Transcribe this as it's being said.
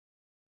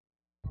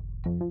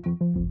Hi,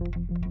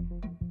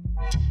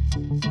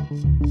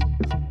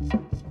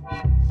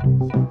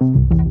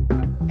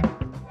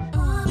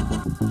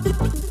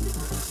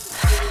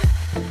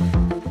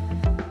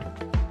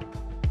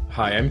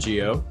 I'm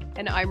Gio.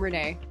 And I'm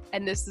Renee.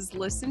 And this is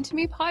Listen to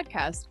Me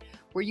Podcast,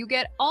 where you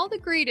get all the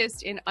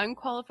greatest in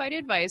unqualified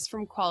advice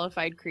from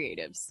qualified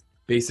creatives.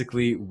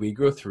 Basically, we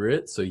go through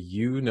it so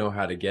you know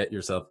how to get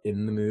yourself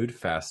in the mood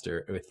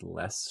faster with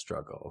less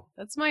struggle.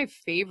 That's my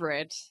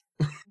favorite.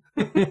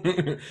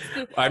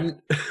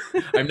 I'm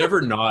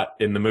never not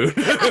in the mood.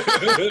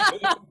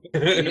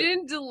 You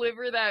didn't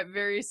deliver that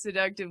very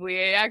seductively.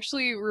 It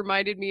actually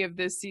reminded me of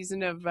this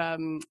season of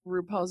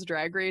RuPaul's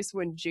Drag Race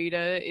when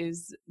Jada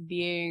is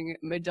being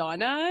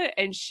Madonna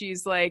and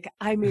she's like,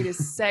 I made a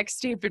sex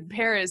tape in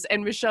Paris.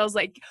 And Michelle's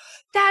like,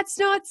 that's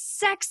not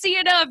sexy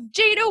enough.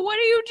 Jada, what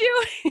are you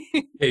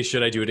doing? Hey,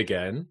 should I do it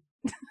again?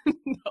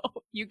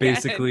 No, you can't.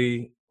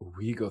 Basically,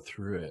 we go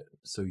through it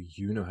so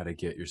you know how to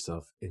get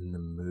yourself in the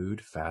mood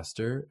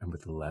faster and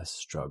with less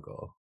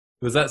struggle.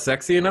 Was that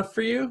sexy enough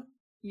for you?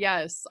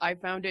 Yes, I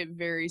found it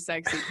very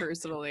sexy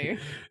personally.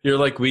 You're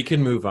like, we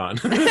can move on.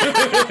 I'm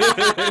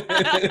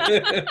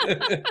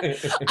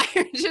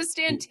just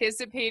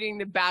anticipating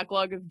the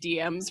backlog of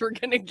DMs we're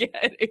going to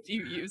get if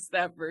you use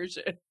that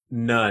version.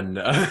 None.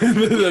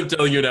 I'm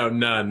telling you now,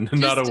 none. Just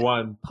not a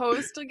one.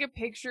 Post like a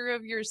picture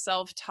of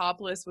yourself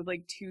topless with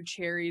like 2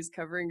 cherries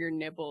covering your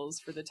nipples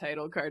for the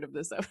title card of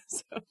this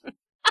episode.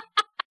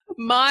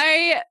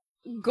 My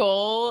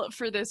goal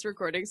for this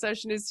recording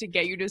session is to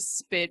get you to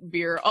spit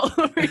beer all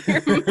over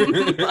your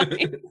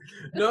mind.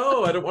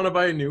 No, I don't want to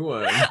buy a new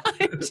one.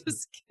 I'm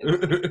just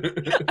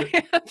kidding.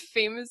 I have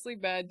famously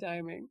bad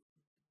timing.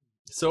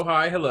 So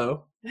hi,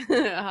 hello.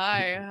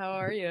 Hi, how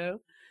are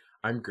you?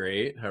 I'm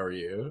great. How are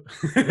you?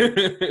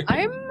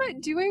 I'm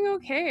doing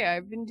okay.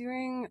 I've been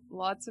doing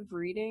lots of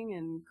reading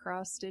and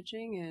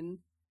cross-stitching and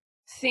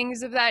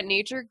things of that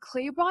nature.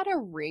 Clay bought a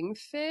Ring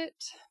Fit.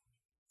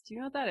 Do you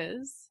know what that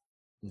is?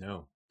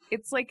 No.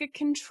 It's like a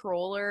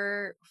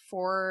controller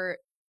for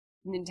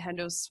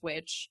Nintendo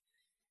Switch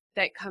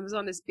that comes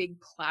on this big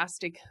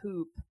plastic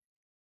hoop,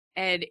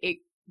 and it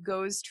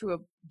goes to a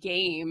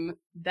game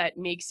that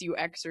makes you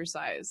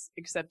exercise,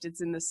 except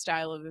it's in the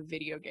style of a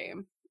video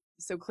game.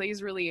 So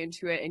Clay's really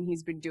into it, and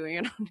he's been doing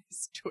it on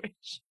his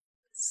Twitch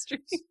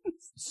streams.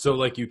 So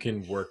like you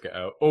can work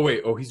out. Oh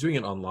wait, he's doing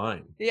it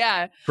online.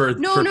 Yeah. For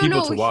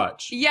people to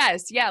watch.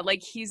 Yes, yeah,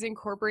 like he's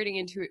incorporating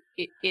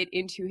it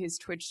into his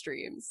Twitch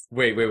streams.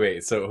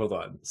 Wait. So hold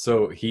on.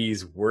 So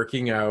he's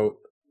working out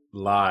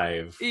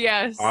live.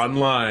 Yes.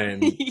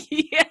 Online.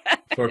 Yes.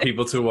 For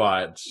people to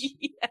watch.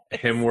 Yes.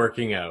 Him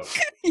working out.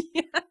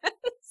 Yes.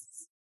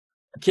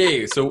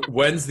 Okay, so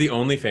when's the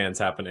OnlyFans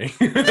happening?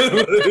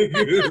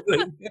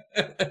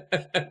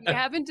 We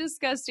haven't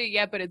discussed it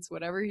yet, but it's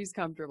whatever he's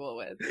comfortable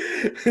with.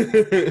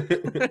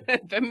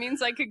 If that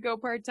means I could go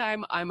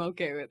part-time, I'm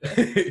okay with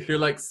it. You're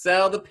like,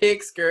 sell the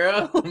pics,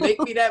 girl. Make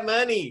me that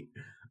money.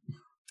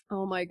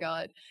 Oh my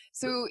God.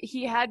 So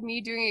he had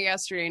me doing it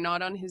yesterday,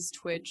 not on his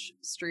Twitch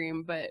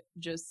stream, but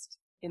just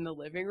in the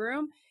living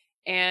room.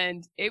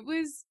 And it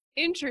was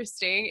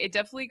interesting. It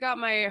definitely got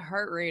my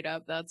heart rate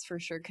up, that's for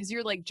sure, because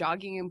you're like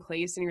jogging in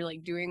place and you're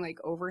like doing like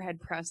overhead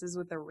presses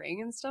with a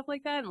ring and stuff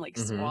like that, and like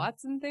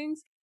squats and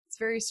things. It's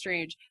very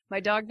strange. My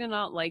dog did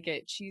not like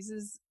it. Cheese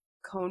is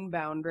cone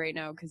bound right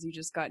now because he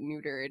just got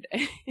neutered,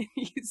 and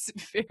he's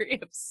very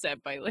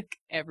upset by like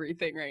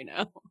everything right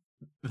now.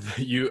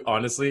 You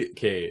honestly,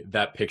 okay,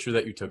 that picture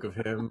that you took of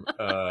him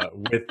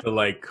with the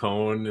like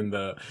cone and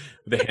the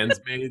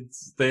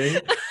handmaids thing,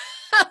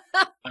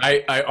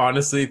 I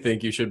honestly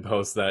think you should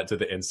post that to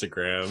the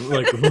Instagram.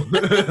 Like,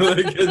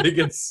 I think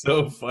it's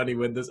so funny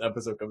when this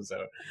episode comes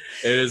out.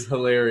 It is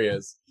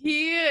hilarious.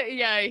 He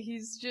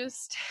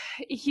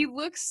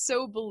looks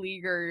so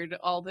beleaguered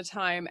all the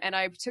time. And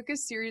I took a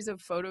series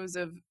of photos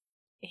of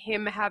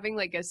him having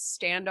like a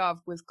standoff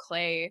with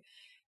Clay,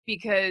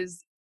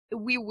 because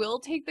we will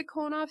take the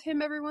cone off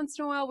him every once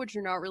in a while, which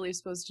you're not really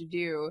supposed to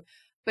do.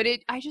 But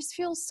I just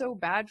feel so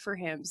bad for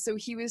him. So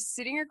he was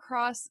sitting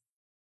across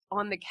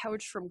on the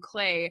couch from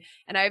Clay,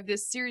 and I have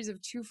this series of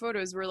 2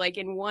 photos where like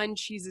in one,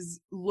 Cheese is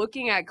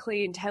looking at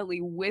Clay intently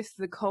with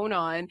the cone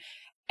on,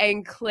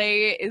 and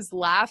Clay is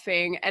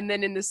laughing. And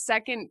then in the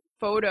second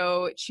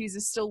photo, Cheese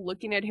is still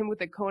looking at him with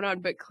the cone on,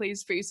 but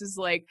Clay's face is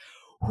like,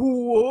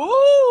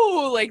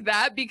 whoa, like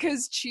that,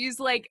 because Cheese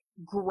like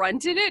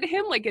grunted at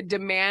him like a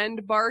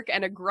demand bark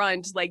and a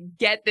grunt, like,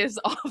 get this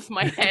off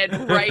my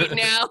head right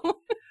now.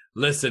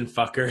 Listen,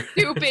 fucker.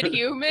 Stupid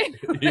human.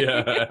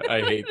 Yeah,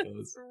 I hate those.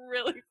 It's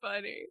really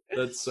funny.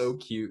 That's so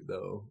cute,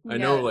 though. I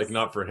know, like,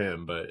 not for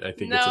him, but I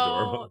think it's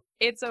adorable.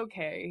 It's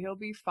okay. He'll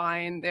be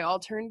fine. The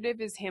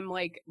alternative is him,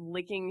 like,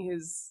 licking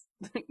his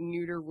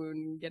neuter wound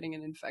and getting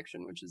an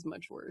infection, which is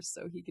much worse,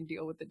 so he can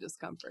deal with the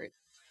discomfort.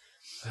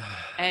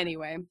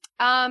 Anyway,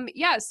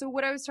 yeah, so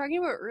what I was talking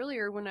about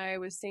earlier when I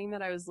was saying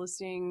that I was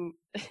listening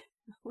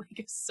like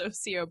a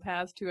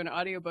sociopath to an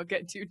audiobook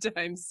at 2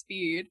 times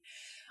speed,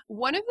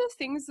 one of the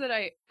things that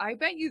I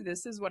bet you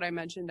this is what I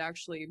mentioned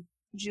actually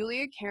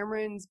Julia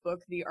Cameron's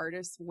book, The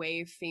Artist's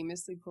Way,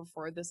 famously put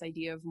forward this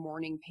idea of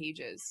morning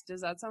pages.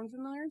 Does that sound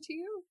familiar to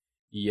you?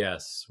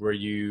 Yes, where Yeah,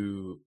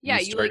 you you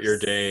start like your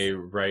day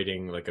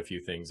writing like a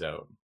few things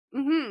out.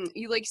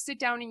 you like sit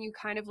down and you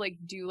kind of like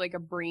do like a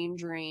brain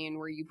drain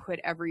where you put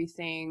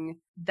everything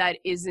that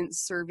isn't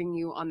serving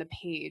you on the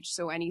page.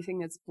 So anything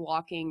that's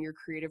blocking your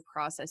creative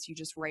process, you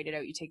just write it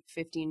out. You take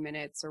 15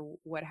 minutes or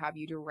what have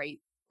you to write,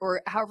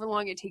 or however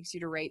long it takes you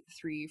to write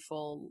 3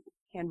 full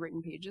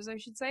handwritten pages, I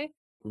should say.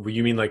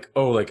 You mean like,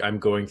 oh, like I'm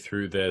going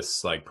through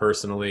this like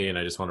personally and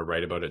I just want to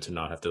write about it to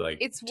not have to like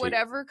It's take.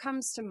 whatever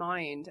comes to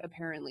mind,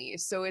 apparently.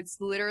 So it's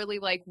literally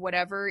like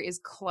whatever is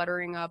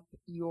cluttering up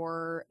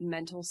your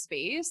mental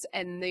space.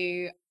 And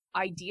the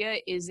idea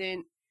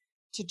isn't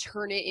to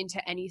turn it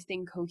into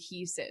anything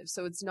cohesive.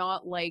 So it's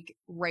not like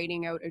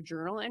writing out a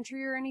journal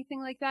entry or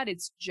anything like that.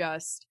 It's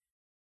just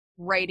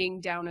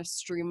writing down a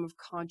stream of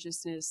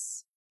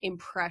consciousness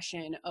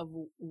impression of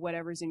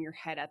whatever's in your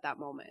head at that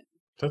moment.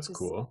 That's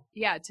cool.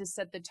 Yeah, to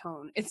set the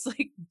tone. It's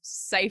like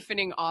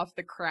siphoning off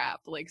the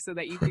crap, like so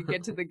that you can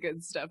get to the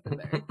good stuff in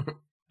there.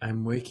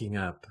 I'm waking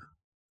up.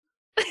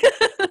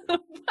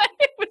 What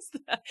was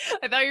that?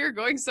 I thought you were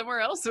going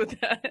somewhere else with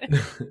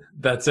that.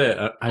 That's it.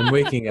 I'm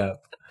waking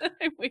up.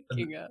 I'm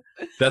waking up.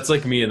 That's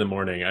like me in the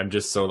morning. I'm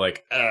just so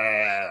like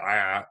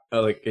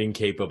like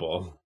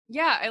incapable.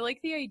 Yeah, I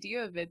like the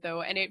idea of it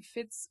though, and it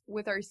fits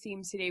with our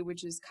theme today,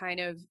 which is kind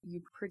of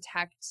you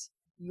protect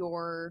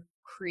your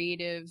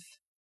creative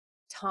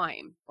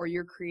time or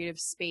your creative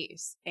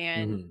space.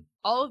 And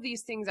all of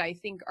these things I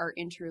think are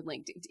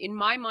interlinked. In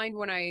my mind,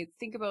 when I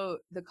think about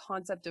the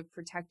concept of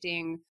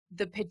protecting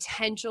the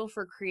potential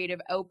for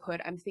creative output,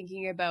 I'm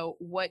thinking about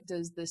what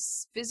does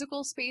this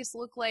physical space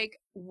look like?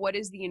 What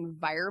is the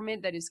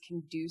environment that is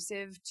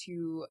conducive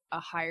to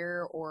a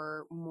higher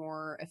or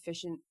more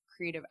efficient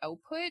creative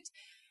output?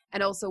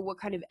 And also what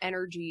kind of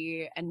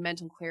energy and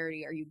mental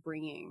clarity are you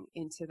bringing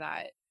into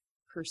that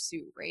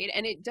pursuit, right?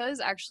 And it does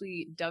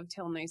actually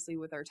dovetail nicely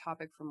with our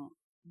topic from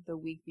the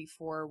week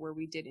before where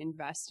we did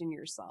invest in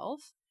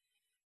yourself,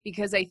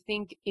 because I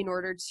think in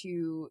order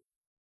to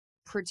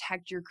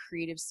protect your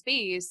creative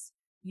space,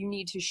 you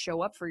need to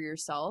show up for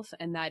yourself,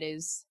 and that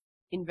is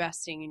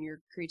investing in your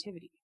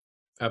creativity.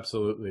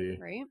 Absolutely.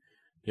 Right?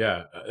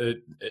 Yeah. I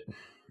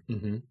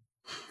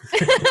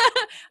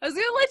was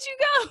gonna let you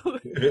go.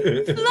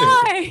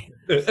 Fly,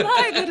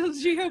 fly, little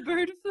Geo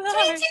bird,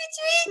 fly. Tweet,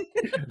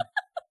 tweet, tweet.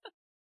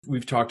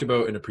 We've talked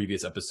about in a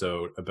previous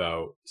episode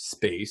about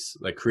space,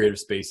 like creative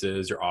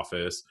spaces, your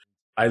office.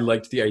 I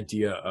liked the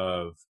idea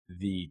of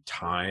the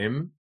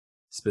time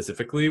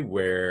specifically,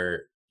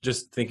 where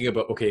just thinking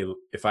about, okay,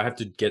 if I have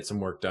to get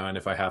some work done,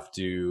 if I have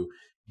to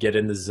get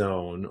in the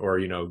zone or,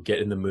 get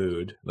in the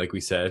mood, like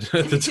we said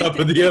at the top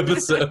of the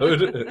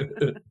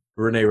episode.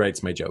 Renee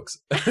writes my jokes.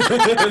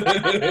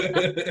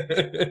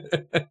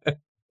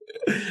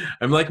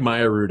 I'm like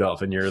Maya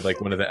Rudolph, and you're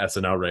like one of the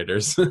SNL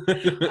writers.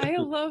 I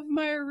love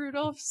Maya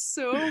Rudolph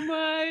so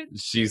much.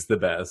 She's the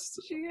best.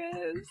 She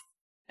is.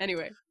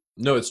 Anyway.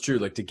 No, it's true.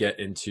 Like to get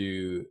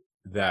into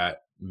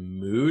that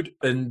mood,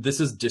 and this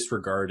is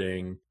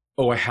disregarding,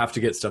 oh, I have to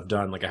get stuff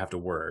done. Like I have to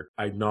work.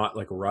 I'm not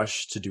like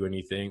rushed to do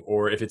anything.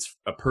 Or if it's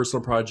a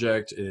personal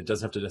project and it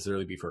doesn't have to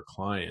necessarily be for a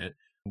client,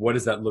 what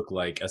does that look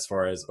like as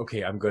far as,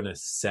 okay, I'm going to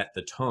set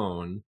the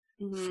tone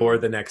for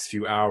the next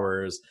few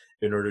hours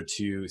in order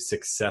to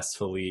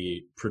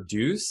successfully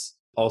produce,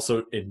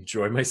 also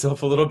enjoy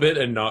myself a little bit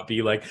and not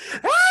be like,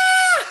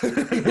 I'm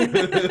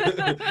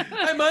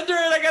under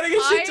it, I gotta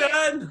get shit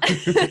done.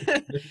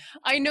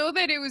 I know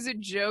that it was a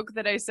joke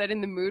that I said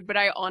in the mood, but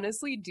I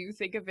honestly do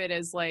think of it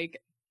as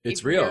like,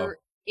 it's real.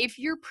 If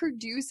you're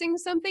producing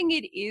something,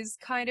 it is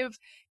kind of,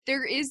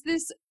 there is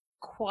this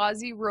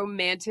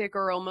quasi-romantic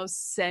or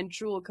almost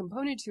sensual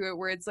component to it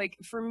where it's like,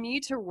 for me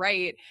to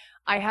write,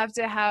 I have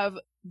to have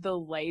the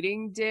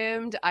lighting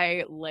dimmed,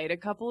 I light a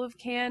couple of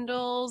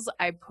candles,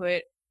 I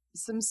put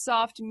some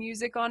soft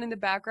music on in the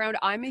background.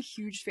 I'm a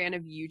huge fan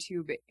of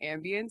YouTube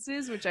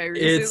ambiences, which I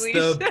recently...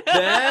 It's the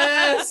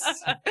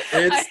best!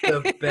 It's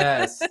the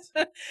best.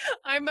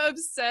 I'm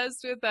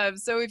obsessed with them.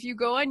 So if you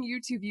go on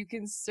YouTube, you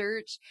can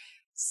search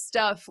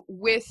stuff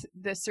with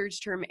the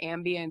search term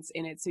ambience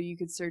in it. So you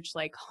could search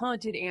like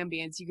haunted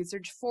ambience, you could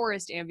search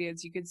forest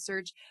ambience, you could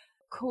search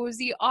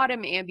cozy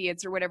autumn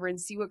ambience or whatever and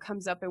see what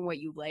comes up and what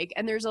you like.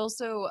 And there's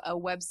also a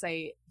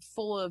website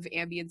full of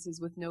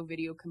ambiences with no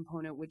video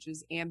component, which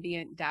is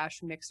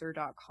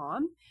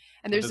ambient-mixer.com.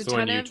 And there's a ton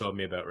one you told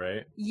me about,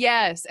 right?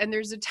 Yes, and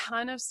there's a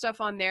ton of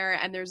stuff on there.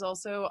 And there's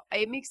also,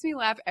 it makes me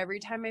laugh every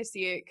time I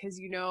see it because,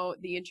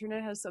 the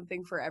internet has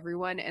something for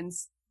everyone. And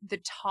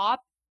the top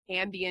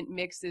ambient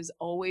mixes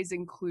always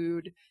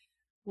include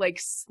like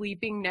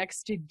sleeping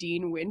next to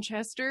Dean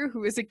Winchester,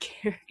 who is a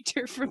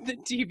character from the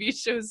TV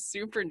show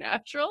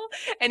Supernatural.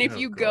 And if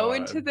you go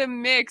into the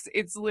mix,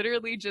 it's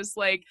literally just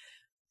like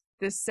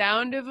the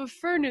sound of a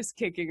furnace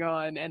kicking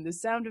on and the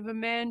sound of a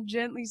man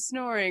gently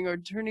snoring or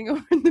turning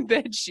over the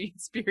bed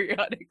sheets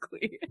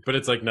periodically. But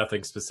it's like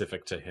nothing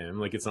specific to him.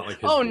 Like it's not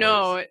like his Oh voice.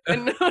 no,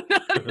 no,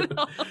 not at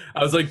all.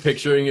 I was like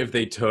picturing if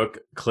they took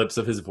clips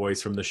of his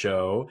voice from the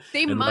show.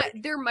 They and might.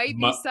 like There might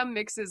be some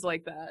mixes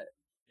like that.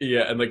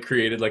 yeah, and like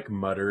created like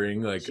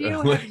muttering like,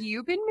 Gio, like have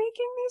you been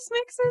making these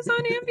mixes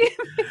on ambient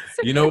mixes?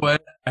 you know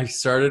what? I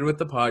started with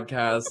the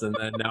podcast and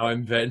then now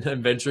I'm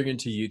venturing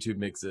into YouTube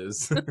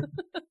mixes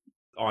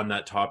on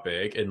that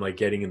topic and like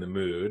getting in the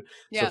mood.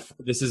 Yeah. So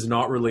this is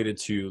not related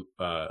to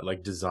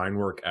like design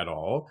work at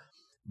all,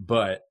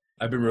 but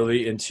I've been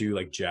really into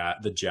like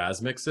the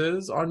jazz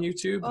mixes on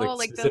YouTube. Oh,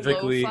 like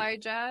specifically the lo-fi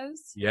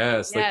jazz?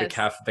 Yes, like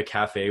the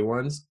cafe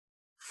ones.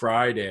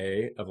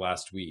 Friday of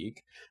last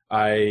week,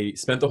 I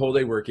spent the whole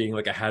day working.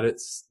 Like I had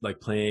it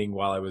like playing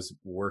while I was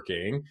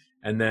working,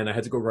 and then I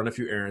had to go run a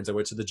few errands. I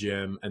went to the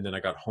gym, and then I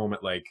got home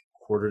at like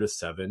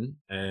 6:45,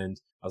 and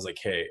I was like,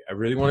 "Hey, I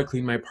really want to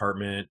clean my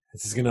apartment.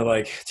 This is gonna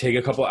like take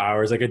a couple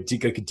hours, like a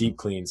deep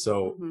clean."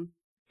 So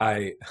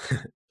I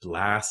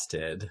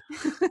blasted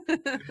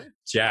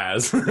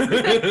jazz. Oh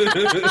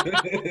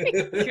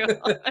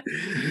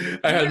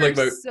I had like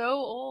so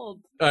old.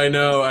 I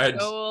know. I had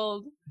so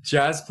old.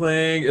 Jazz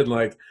playing, and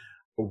like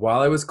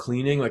while I was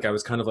cleaning, like I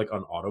was kind of like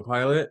on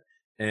autopilot,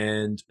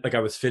 and like I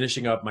was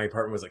finishing up. My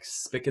apartment was like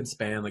spick and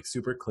span, like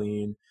super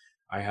clean.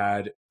 I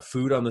had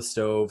food on the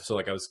stove, so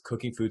like I was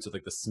cooking food, so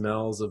like the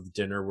smells of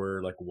dinner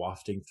were like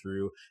wafting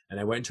through. And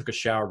I went and took a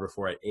shower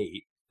before I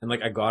ate, and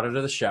like I got out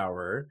of the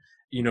shower.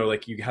 You know,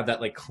 like you have that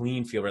like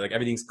clean feel, right? Like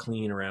everything's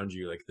clean around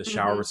you, like the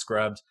shower was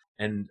scrubbed,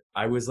 and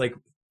I was like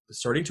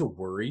starting to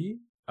worry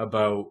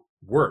about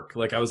work.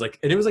 Like I was like,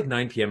 and it was like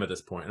 9 p.m. at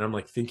this point, and I'm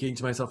like thinking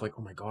to myself, like,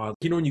 oh my god,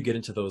 you know, when you get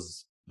into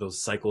those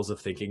cycles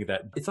of thinking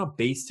that it's not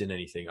based in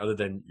anything other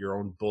than your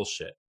own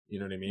bullshit. You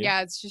know what I mean?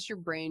 Yeah, it's just your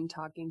brain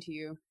talking to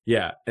you.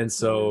 Yeah, and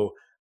so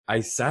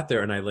I sat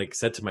there and I like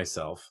said to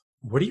myself,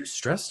 what are you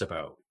stressed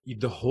about?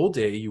 The whole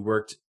day you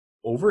worked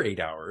over 8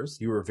 hours.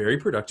 You were very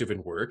productive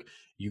in work.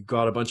 You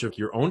got a bunch of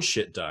your own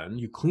shit done.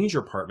 You cleaned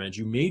your apartment.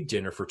 You made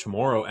dinner for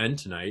tomorrow and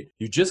tonight.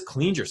 You just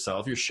cleaned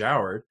yourself. You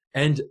showered.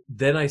 And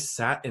then I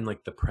sat in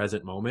like the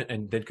present moment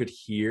and then could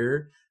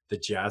hear the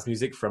jazz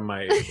music from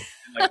my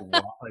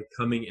like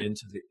coming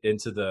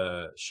into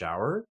the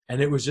shower.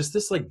 And it was just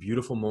this like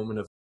beautiful moment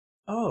of,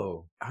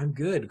 oh, I'm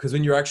good. Because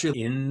when you're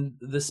actually in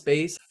the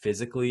space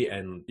physically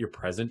and you're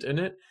present in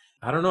it,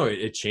 I don't know,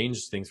 it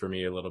changed things for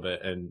me a little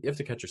bit, and you have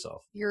to catch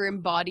yourself. You're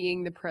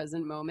embodying the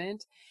present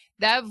moment.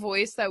 That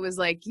voice that was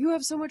like, you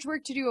have so much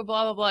work to do,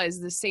 blah, blah, blah, is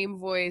the same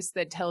voice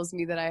that tells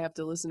me that I have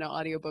to listen to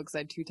audiobooks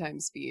at 2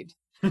 times speed.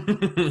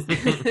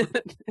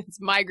 It's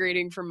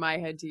migrating from my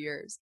head to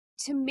yours.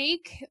 To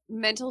make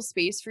mental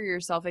space for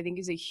yourself, I think,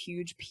 is a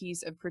huge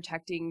piece of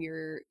protecting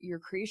your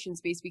creation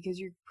space, because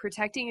you're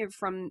protecting it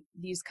from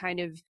these kind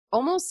of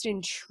almost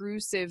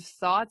intrusive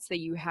thoughts that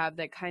you have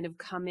that kind of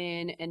come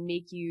in and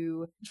make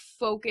you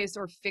focus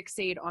or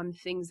fixate on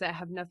things that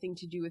have nothing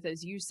to do with,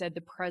 as you said,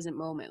 the present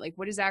moment. Like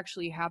what is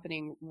actually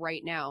happening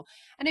right now?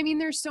 And I mean,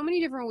 there's so many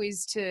different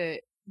ways to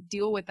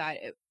deal with that.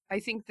 I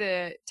think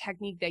the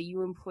technique that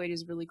you employed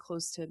is really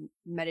close to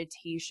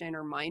meditation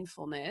or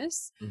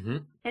mindfulness.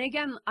 And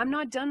again, I'm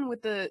not done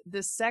with the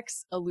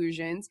sex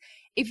illusions.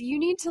 If you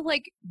need to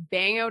like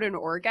bang out an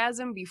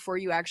orgasm before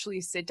you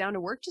actually sit down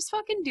to work, just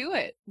fucking do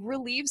it.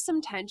 Relieve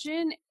some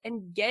tension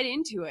and get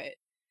into it.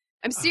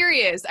 I'm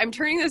serious. I'm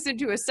turning this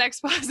into a sex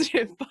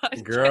positive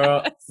podcast.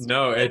 Girl,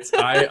 no,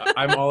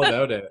 I'm all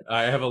about it.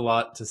 I have a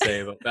lot to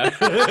say about that.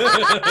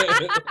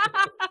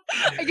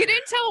 I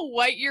couldn't tell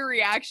what your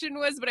reaction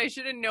was, but I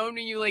should have known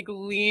when you like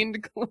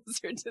leaned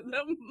closer to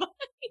the mic.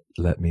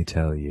 Let me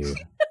tell you.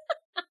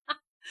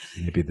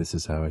 Maybe this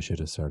is how I should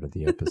have started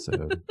the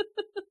episode.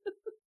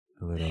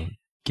 A little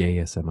gay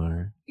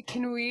ASMR.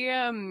 Can we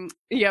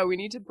we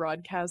need to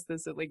broadcast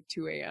this at like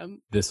 2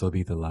 a.m. This will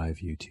be the live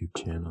YouTube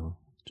channel.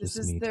 This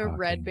is the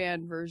red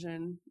band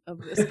version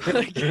of this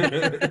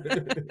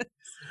podcast.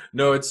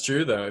 No, it's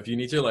true though. If you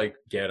need to like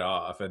get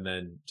off and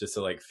then just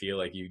to like feel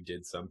like you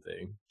did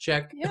something,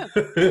 check. Yeah,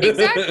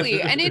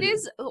 exactly. And it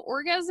is,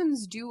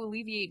 orgasms do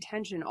alleviate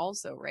tension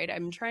also, right?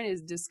 I'm trying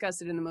to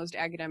discuss it in the most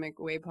academic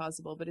way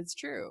possible, but it's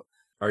true.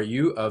 Are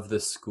you of the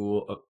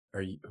school of,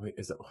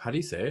 how do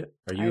you say it?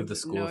 Are you of the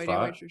school of thought? I have no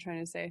idea what you're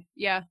trying to say.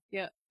 Yeah.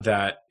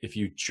 That if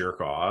you jerk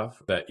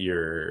off, that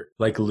you're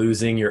like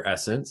losing your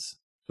essence.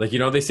 Like, you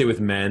know, they say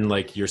with men,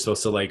 like you're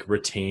supposed to like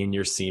retain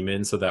your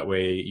semen so that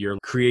way your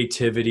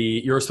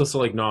creativity, you're supposed to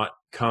like not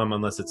come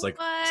unless it's like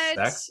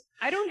sex.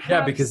 I don't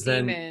have because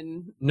semen.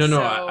 Then no,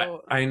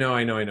 so... I know,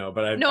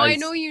 but I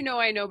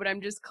know, but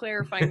I'm just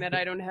clarifying that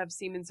I don't have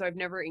semen, so I've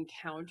never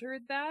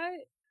encountered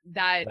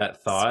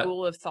that thought.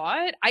 School of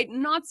thought.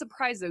 I'm not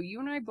surprised though. You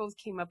and I both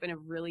came up in a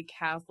really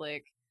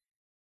Catholic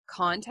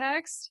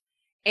context,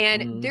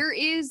 and there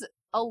is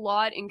a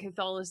lot in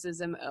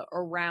Catholicism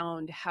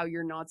around how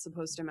you're not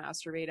supposed to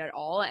masturbate at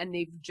all, and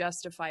they've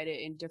justified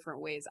it in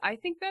different ways. I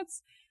think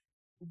that's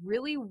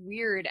really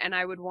weird, and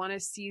I would want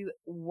to see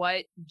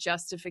what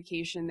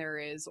justification there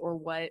is, or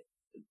what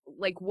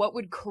like what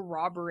would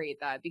corroborate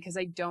that? Because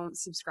I don't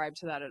subscribe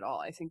to that at all.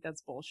 I think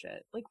that's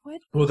bullshit. Like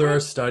what? Well, there are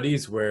What?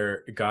 studies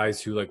where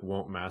guys who like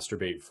won't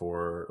masturbate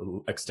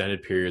for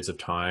extended periods of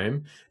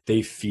time,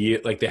 they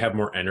feel like they have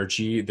more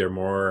energy, they're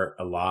more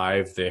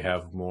alive, they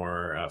have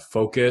more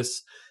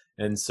focus.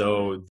 And Mhm.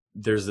 so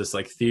there's this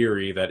like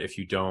theory that if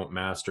you don't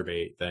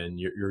masturbate, then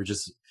you're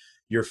just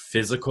your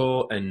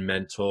physical and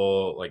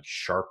mental like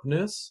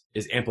sharpness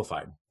is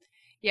amplified.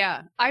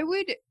 Yeah, I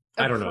would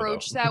I don't know though.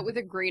 approach that with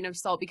a grain of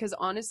salt because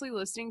honestly,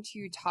 listening to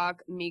you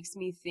talk makes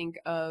me think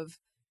of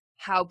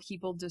how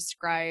people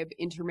describe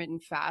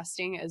intermittent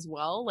fasting as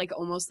well. Like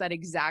almost that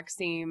exact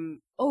same,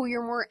 oh,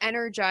 you're more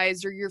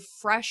energized or you're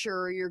fresher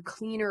or you're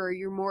cleaner or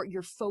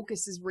your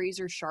focus is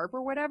razor sharp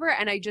or whatever.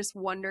 And I just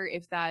wonder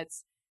if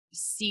that's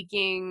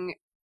seeking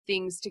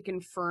things to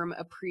confirm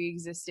a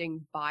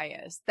pre-existing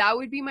bias. That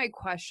would be my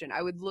question.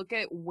 I would look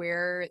at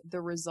where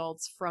the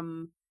results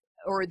from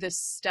or the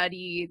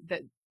study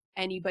that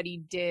anybody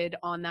did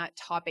on that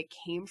topic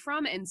came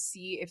from and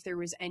see if there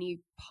was any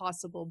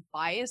possible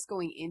bias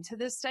going into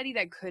this study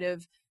that could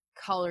have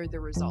colored the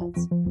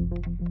results.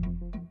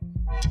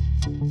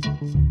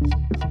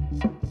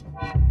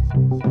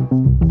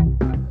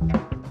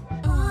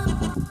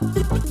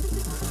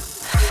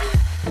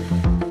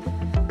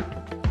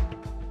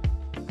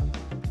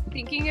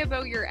 Thinking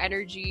about your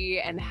energy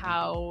and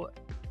how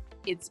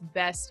it's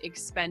best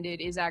expended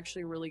is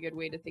actually a really good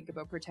way to think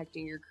about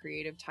protecting your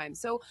creative time.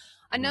 So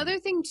another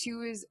thing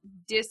too is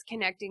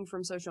disconnecting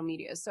from social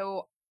media.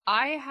 So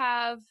I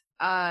have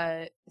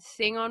a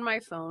thing on my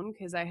phone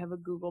because I have a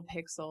Google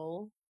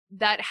Pixel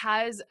that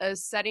has a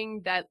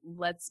setting that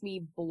lets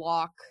me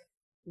block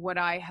what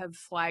I have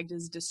flagged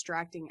as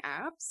distracting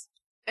apps.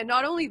 And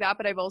not only that,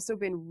 but I've also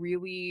been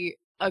really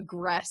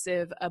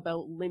aggressive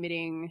about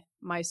limiting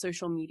my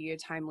social media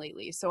time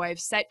lately. So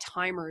I've set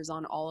timers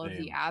on all of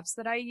the Same. apps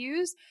that I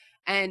use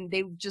and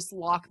they just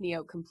lock me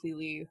out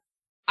completely.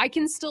 I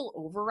can still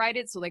override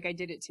it. So like I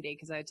did it today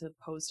because I had to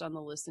post on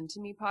the Listen to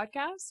Me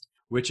podcast.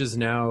 Which is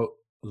now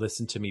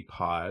Listen to Me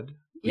Pod.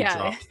 We Yeah.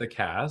 dropped the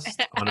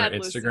cast on our At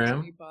Listen to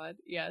Instagram. Me pod.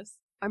 Yes.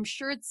 I'm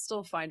sure it's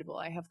still findable.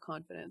 I have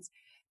confidence.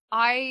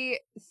 I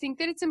think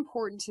that it's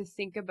important to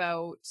think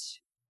about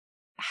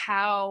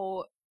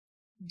how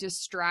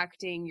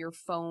distracting your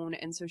phone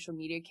and social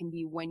media can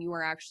be when you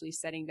are actually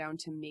setting down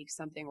to make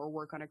something or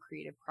work on a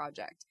creative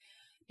project.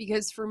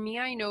 Because for me,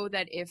 I know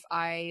that if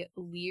I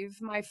leave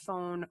my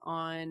phone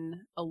on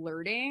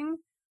alerting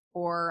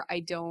or I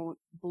don't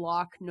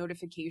block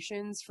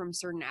notifications from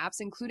certain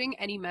apps, including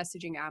any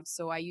messaging apps.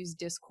 So I use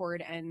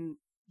Discord and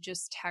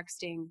just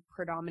texting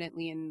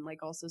predominantly and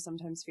like also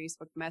sometimes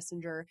Facebook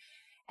Messenger.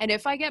 And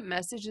if I get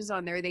messages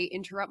on there, they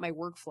interrupt my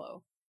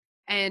workflow.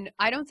 And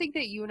I don't think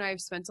that you and I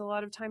have spent a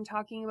lot of time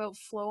talking about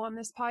flow on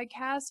this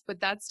podcast, but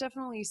that's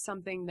definitely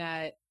something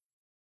that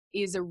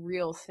is a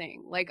real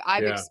thing. Like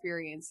I've Yeah.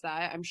 experienced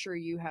that. I'm sure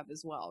you have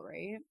as well,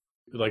 right?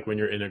 Like when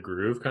you're in a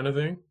groove kind of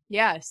thing.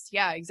 Yes.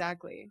 Yeah,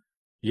 exactly.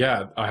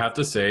 Yeah, I have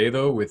to say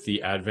though, with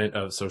the advent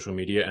of social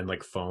media and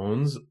like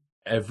phones,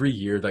 every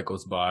year that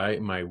goes by,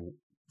 my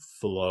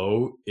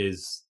flow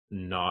is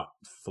not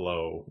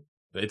flow.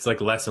 It's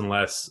like less and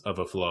less of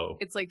a flow.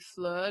 It's like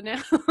flow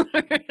now.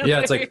 Yeah,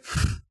 it's like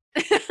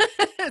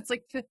It's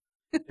like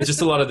it's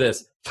just a lot of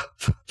this.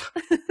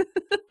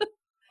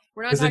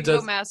 we're not Because it talking about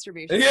does.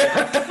 masturbation.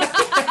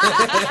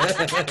 Yeah.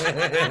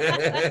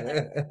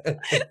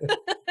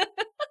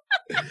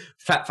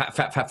 Fat, fat,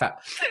 fat, fat, fat.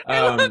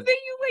 I love that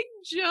you like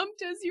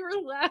jumped as you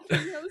were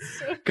laughing. That was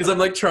so Because I'm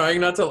like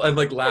trying not to. I'm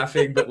like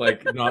laughing, but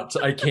like not.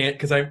 I can't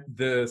because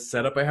the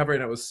setup I have right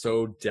now is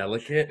so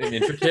delicate and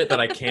intricate that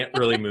I can't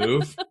really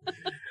move.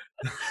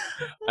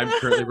 I'm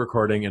currently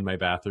recording in my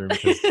bathroom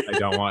because I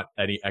don't want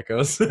any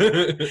echoes.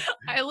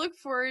 I look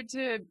forward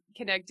to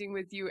connecting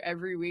with you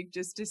every week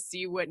just to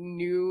see what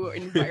new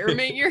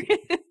environment you're in.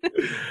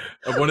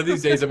 One of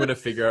these days, I'm going to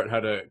figure out how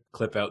to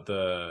clip out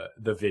the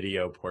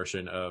video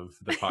portion of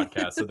the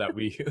podcast so that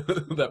we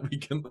that we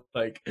can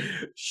like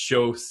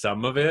show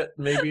some of it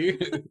maybe.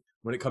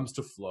 When it comes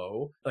to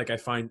flow, like I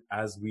find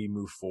as we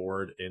move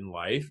forward in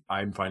life,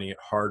 I'm finding it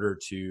harder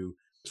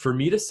for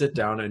me to sit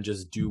down and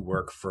just do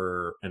work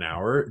for an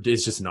hour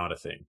is just not a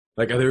thing.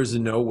 Like there's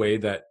no way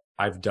that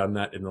I've done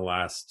that in the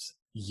last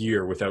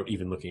year without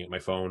even looking at my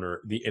phone or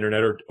the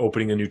internet or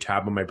opening a new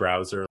tab on my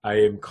browser. I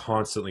am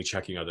constantly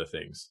checking other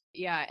things.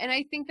 Yeah, and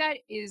I think that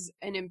is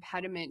an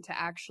impediment to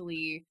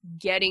actually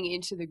getting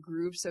into the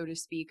groove, so to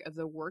speak, of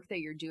the work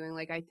that you're doing.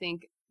 Like I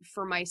think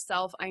for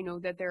myself, I know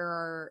that there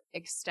are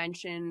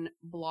extension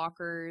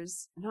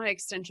blockers, not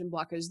extension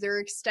blockers, there are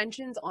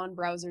extensions on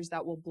browsers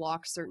that will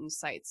block certain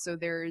sites. So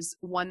there's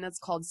one that's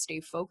called Stay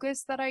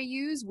Focused that I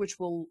use, which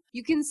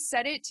you can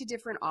set it to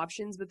different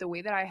options, but the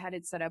way that I had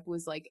it set up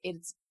was like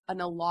it's an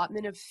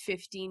allotment of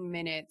 15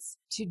 minutes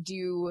to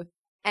do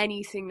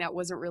anything that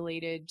wasn't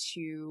related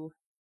to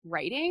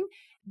writing.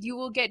 You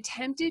will get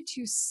tempted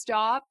to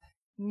stop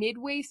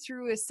midway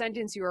through a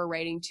sentence you are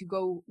writing to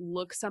go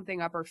look something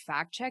up or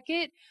fact check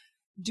it.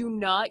 Do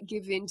not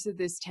give in to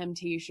this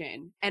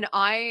temptation. And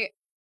I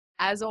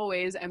as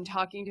always, I'm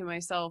talking to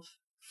myself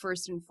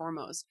first and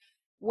foremost.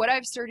 What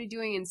I've started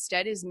doing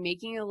instead is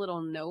making a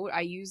little note.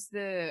 I use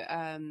the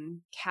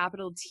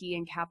capital T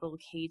and capital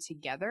K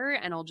together,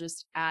 and I'll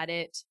just add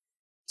it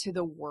to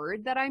the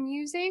word that I'm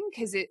using,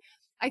 because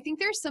I think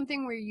there's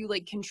something where you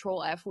like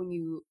control F when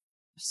you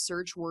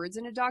search words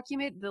in a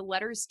document. The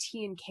letters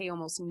T and K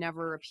almost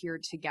never appear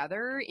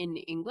together in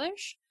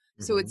English.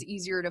 So it's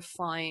easier to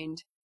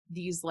find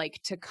these like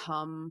to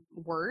come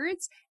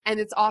words. And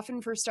it's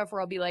often for stuff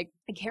where I'll be like,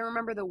 I can't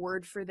remember the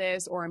word for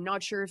this, or I'm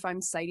not sure if I'm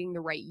citing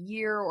the right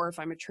year, or if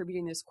I'm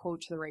attributing this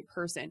quote to the right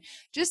person.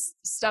 Just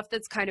stuff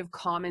that's kind of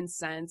common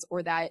sense,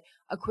 or that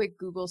a quick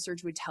Google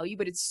search would tell you,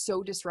 but it's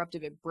so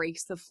disruptive. It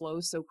breaks the flow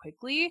so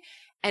quickly.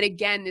 And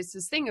again, it's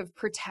this thing of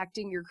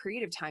protecting your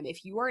creative time.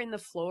 If you are in the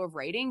flow of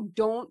writing,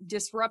 don't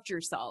disrupt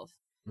yourself.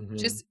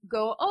 Just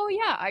go, oh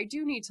yeah, I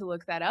do need to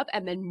look that up,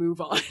 and then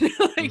move on.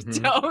 Like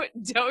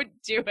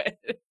don't do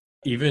it.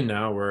 Even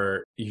now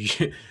where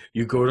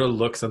you go to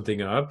look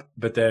something up,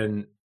 but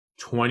then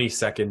 20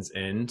 seconds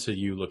into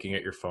you looking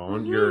at your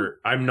phone,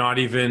 I'm not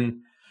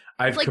even,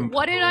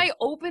 what did I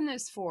open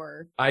this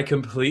for? I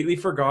completely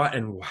forgot.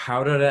 And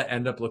how did I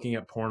end up looking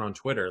at porn on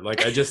Twitter?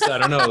 Like, I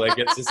don't know, like,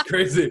 it's just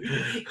crazy.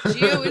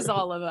 Geo is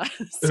all of us.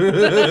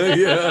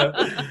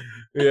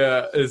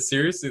 Yeah.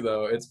 Seriously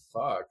though, it's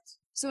fucked.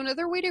 So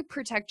another way to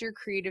protect your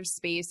creative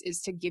space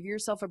is to give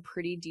yourself a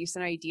pretty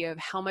decent idea of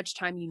how much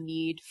time you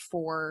need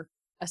for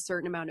a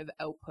certain amount of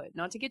output.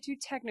 Not to get too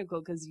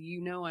technical, because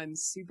I'm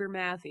super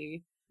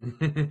mathy.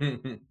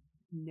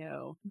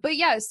 No. But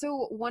yeah,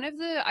 so one of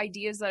the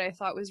ideas that I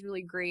thought was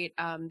really great,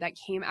 that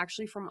came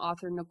actually from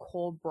author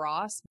Nicole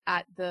Bross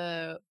at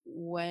the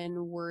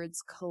When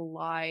Words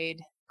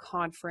Collide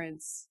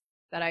conference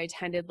that I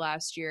attended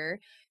last year.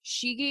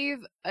 She gave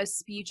a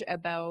speech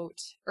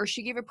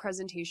she gave a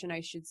presentation,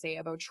 I should say,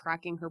 about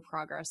tracking her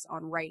progress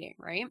on writing,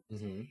 right?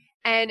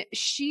 And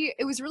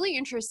it was really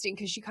interesting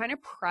because she kind of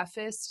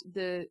prefaced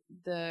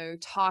the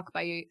talk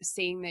by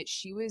saying that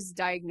she was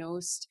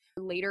diagnosed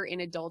later in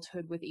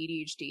adulthood with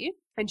ADHD,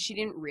 and she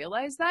didn't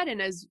realize that.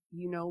 And as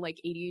you know, like,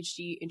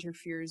 ADHD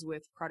interferes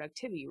with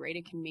productivity, right?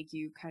 It can make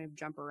you kind of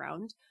jump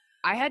around.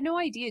 I had no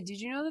idea. Did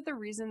you know that the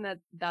reason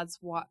that's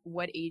what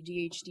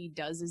ADHD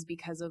does is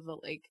because of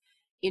like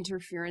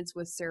interference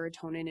with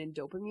serotonin and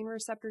dopamine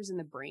receptors in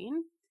the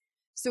brain?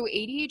 So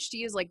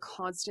ADHD is like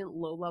constant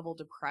low-level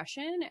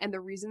depression, and the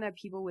reason that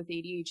people with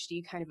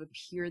ADHD kind of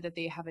appear that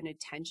they have an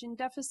attention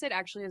deficit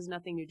actually has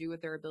nothing to do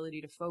with their ability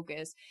to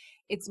focus.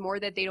 It's more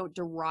that they don't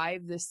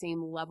derive the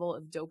same level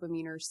of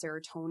dopamine or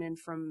serotonin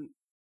from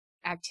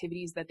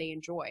activities that they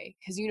enjoy.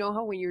 Because you know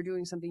how when you're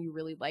doing something you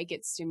really like,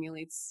 it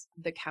stimulates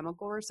the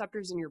chemical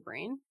receptors in your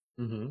brain,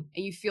 and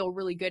you feel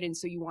really good, and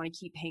so you want to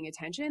keep paying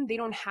attention. They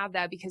don't have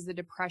that because the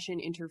depression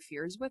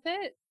interferes with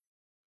it,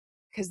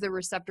 because the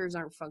receptors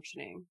aren't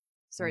functioning.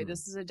 Sorry,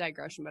 this is a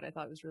digression, but I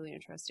thought it was really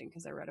interesting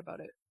because I read about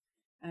it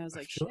and I was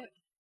like, shit.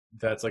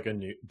 That's like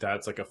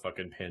a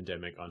fucking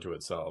pandemic unto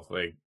itself.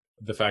 Like,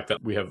 the fact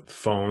that we have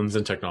phones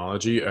and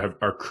technology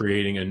are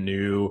creating a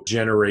new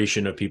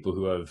generation of people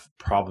who have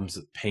problems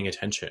with paying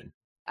attention.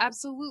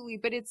 Absolutely.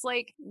 But it's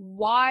like,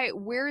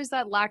 where is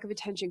that lack of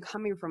attention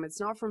coming from?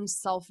 It's not from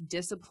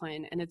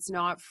self-discipline, and it's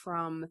not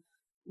from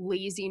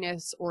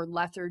laziness or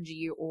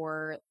lethargy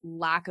or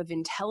lack of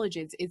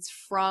intelligence. It's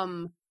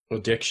from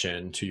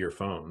addiction to your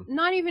phone.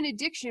 Not even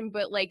addiction,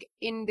 but like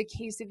in the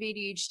case of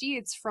ADHD,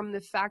 it's from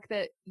the fact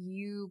that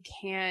you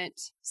can't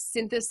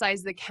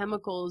synthesize the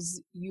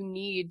chemicals you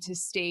need to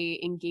stay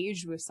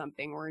engaged with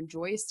something or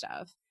enjoy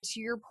stuff.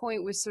 To your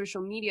point with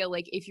social media,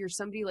 like if you're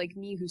somebody like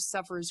me who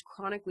suffers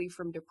chronically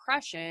from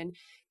depression,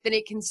 then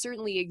it can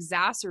certainly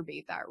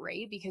exacerbate that,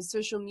 right? Because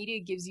social media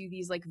gives you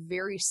these like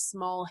very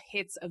small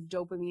hits of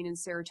dopamine and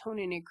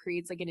serotonin. It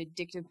creates like an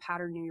addictive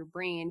pattern in your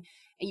brain,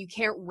 and you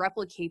can't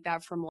replicate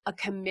that from a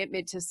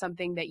commitment to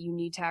something that you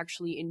need to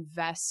actually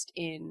invest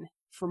in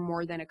for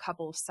more than a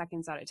couple of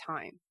seconds at a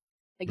time.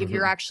 Like if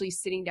you're actually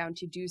sitting down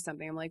to do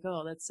something, I'm like,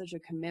 oh, that's such a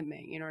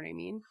commitment. You know what I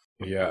mean?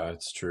 Yeah,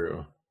 it's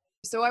true.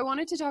 So I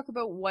wanted to talk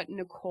about what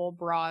Nicole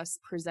Bross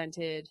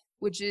presented,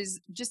 which is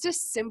just a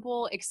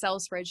simple Excel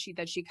spreadsheet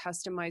that she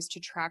customized to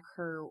track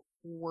her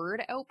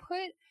word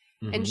output.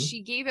 And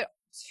she gave it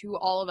to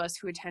all of us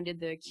who attended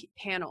the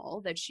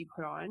panel that she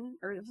put on,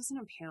 or it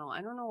wasn't a panel.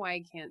 I don't know why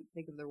I can't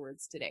think of the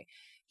words today.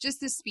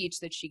 Just the speech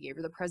that she gave,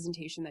 or the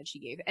presentation that she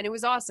gave. And it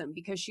was awesome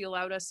because she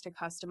allowed us to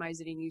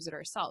customize it and use it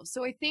ourselves.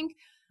 So I think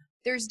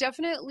there's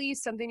definitely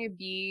something to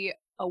be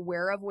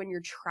aware of when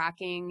you're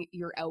tracking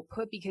your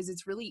output, because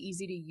it's really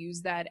easy to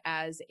use that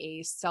as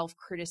a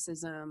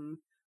self-criticism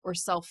or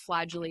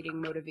self-flagellating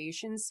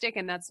motivation stick.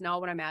 And that's not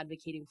what I'm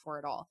advocating for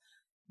at all.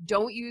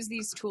 Don't use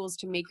these tools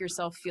to make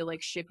yourself feel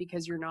like shit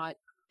because you're not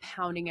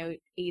pounding out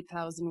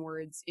 8,000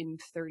 words in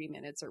 30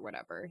 minutes or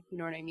whatever. You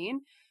know what I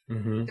mean?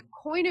 The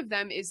point of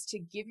them is to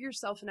give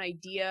yourself an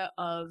idea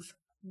of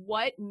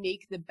what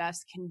make the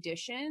best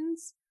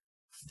conditions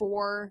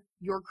for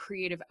your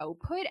creative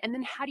output, and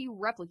then how do you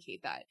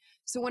replicate that?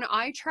 So when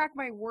I track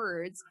my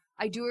words,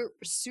 I do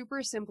it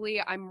super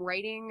simply. I'm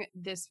writing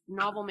this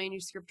novel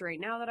manuscript right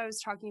now that I was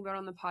talking about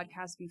on the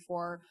podcast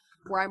before,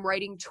 where I'm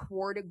writing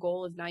toward a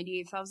goal of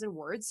 98,000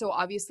 words. So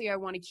obviously I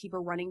want to keep a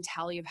running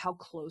tally of how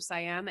close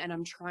I am, and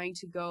I'm trying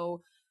to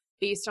go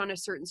based on a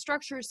certain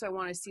structure. So I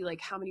want to see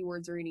like how many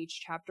words are in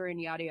each chapter and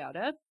yada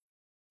yada.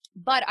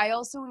 But I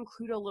also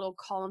include a little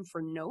column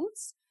for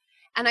notes,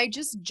 and I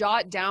just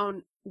jot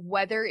down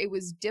whether it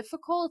was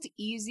difficult,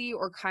 easy,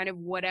 or kind of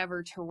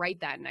whatever to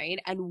write that night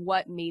and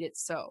what made it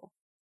so.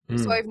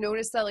 So I've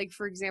noticed that, like,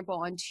 for example,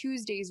 on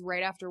Tuesdays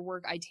right after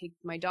work, I take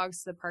my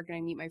dogs to the park and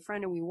I meet my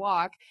friend and we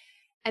walk.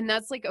 And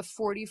that's like a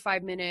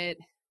 45-minute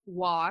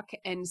walk.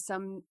 And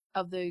some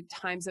of the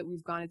times that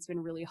we've gone, it's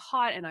been really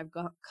hot and I've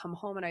come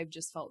home and I've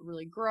just felt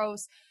really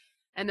gross.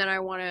 And then I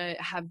want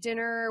to have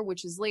dinner,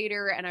 which is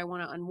later, and I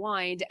want to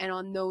unwind. And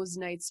on those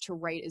nights to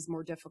write is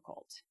more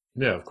difficult.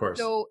 Yeah, of course.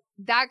 So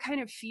that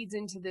kind of feeds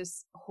into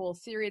this whole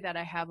theory that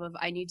I have of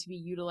I need to be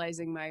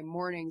utilizing my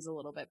mornings a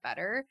little bit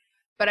better.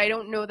 But I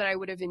don't know that I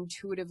would have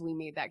intuitively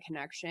made that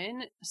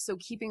connection. So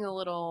keeping a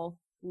little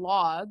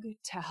log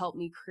to help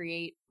me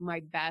create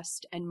my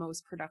best and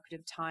most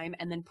productive time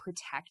and then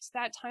protect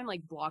that time,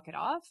 like block it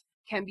off,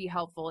 can be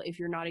helpful if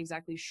you're not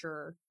exactly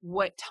sure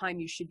what time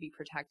you should be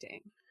protecting.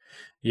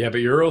 Yeah,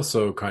 but you're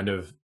also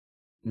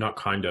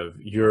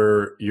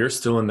you're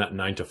still in that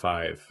 9 to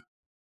 5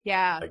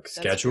 like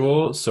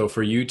schedule. True. So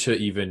for you to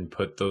even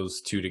put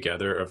those two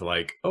together of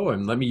like, oh,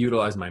 and let me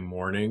utilize my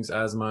mornings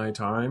as my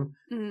time,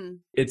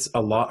 it's a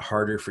lot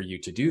harder for you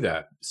to do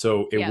that.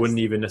 So it wouldn't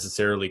even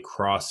necessarily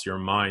cross your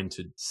mind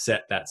to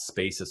set that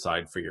space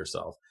aside for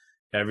yourself.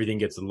 Everything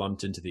gets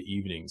lumped into the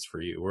evenings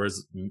for you.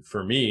 Whereas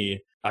for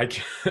me, I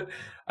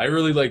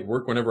really like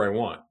work whenever I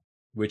want,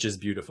 which is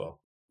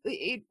beautiful.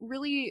 It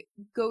really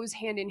goes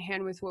hand in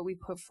hand with what we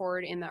put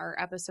forward in our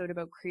episode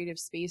about creative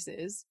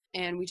spaces.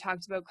 And we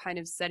talked about kind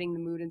of setting the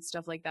mood and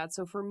stuff like that.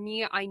 So for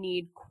me, I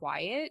need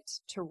quiet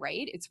to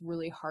write. It's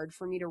really hard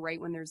for me to write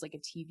when there's like a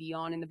TV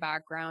on in the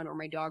background or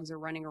my dogs are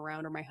running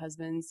around or my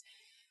husband's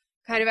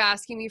kind of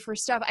asking me for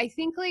stuff. I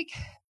think like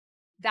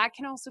that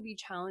can also be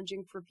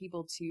challenging for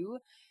people too,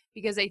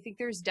 because I think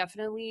there's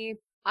definitely,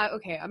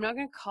 okay, I'm not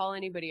going to call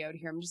anybody out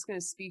here. I'm just going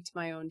to speak to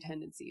my own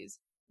tendencies.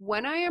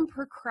 When I am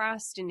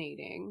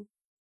procrastinating,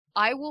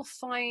 I will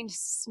find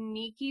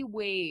sneaky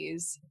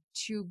ways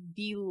to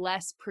be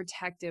less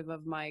protective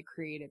of my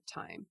creative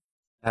time.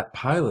 That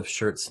pile of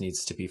shirts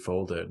needs to be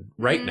folded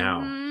right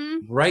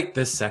now, right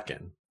this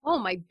second. Oh,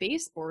 my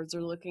baseboards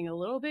are looking a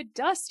little bit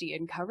dusty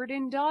and covered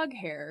in dog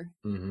hair.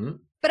 Mm-hmm.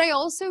 But I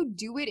also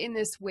do it in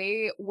this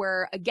way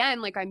where,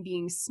 again, like I'm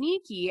being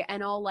sneaky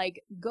and I'll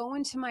like go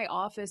into my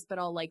office, but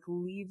I'll like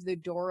leave the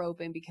door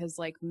open because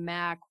like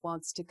Mac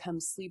wants to come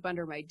sleep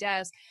under my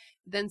desk.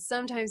 Then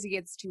sometimes he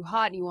gets too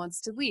hot and he wants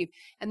to leave.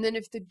 And then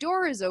if the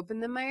door is open,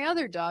 then my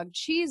other dog,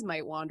 Cheese,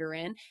 might wander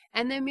in.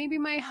 And then maybe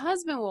my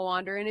husband will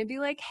wander in and be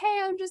like,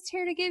 hey, I'm just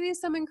here to give you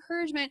some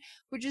encouragement,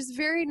 which is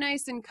very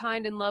nice and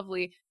kind and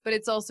lovely, but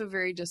it's also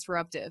very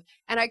disruptive.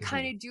 And I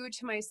kind of do it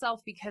to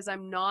myself because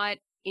I'm not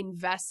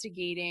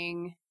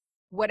investigating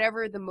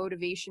whatever the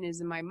motivation is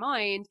in my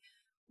mind,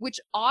 which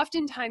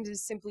oftentimes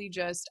is simply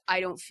just, I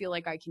don't feel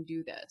like I can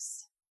do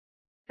this.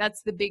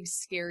 That's the big,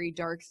 scary,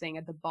 dark thing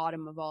at the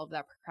bottom of all of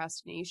that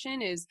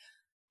procrastination is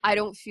I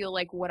don't feel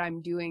like what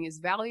I'm doing is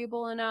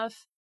valuable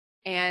enough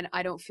and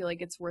I don't feel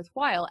like it's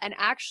worthwhile. And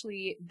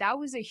actually, that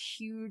was a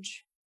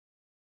huge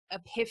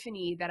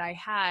epiphany that I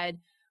had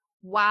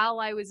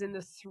while I was in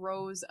the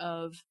throes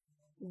of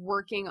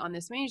working on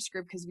this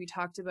manuscript, because we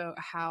talked about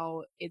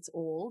how it's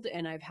old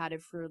and I've had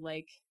it for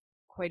like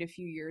quite a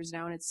few years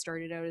now, and it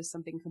started out as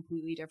something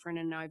completely different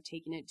and now I've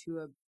taken it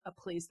to a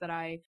place that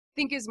I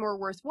think is more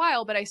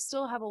worthwhile, but I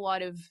still have a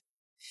lot of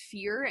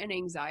fear and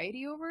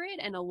anxiety over it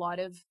and a lot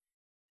of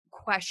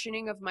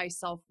questioning of my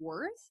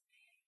self-worth.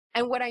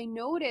 And what I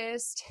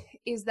noticed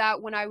is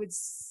that when I would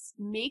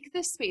make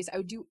the space, I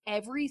would do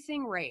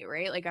everything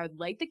right? Like I would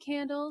light the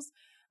candles,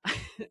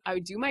 I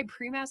would do my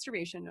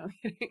pre-masturbation. No, I'm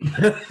kidding. You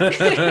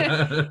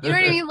know what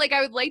I mean? Like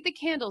I would light the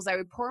candles. I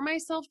would pour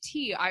myself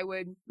tea. I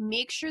would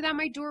make sure that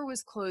my door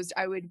was closed.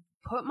 I would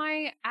put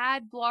my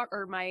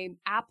my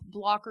app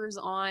blockers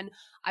on.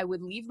 I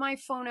would leave my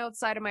phone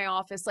outside of my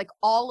office, like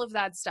all of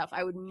that stuff.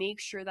 I would make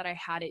sure that I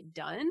had it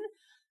done.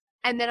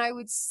 And then I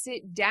would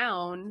sit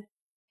down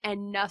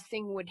and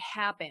nothing would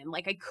happen.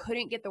 Like I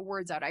couldn't get the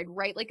words out. I'd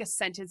write like a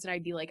sentence and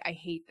I'd be like, I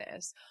hate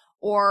this.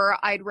 Or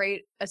I'd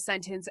write a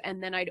sentence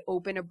and then I'd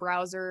open a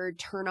browser,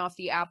 turn off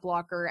the app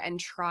blocker and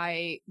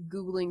try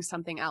Googling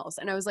something else.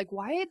 And I was like,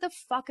 why the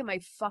fuck am I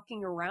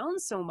fucking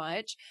around so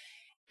much?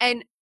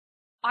 And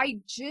I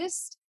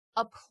just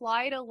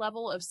applied a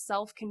level of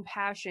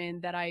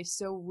self-compassion that I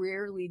so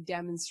rarely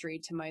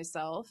demonstrate to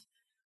myself,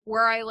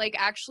 where I like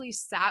actually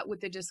sat with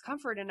the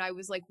discomfort and I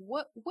was like,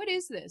 what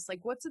is this?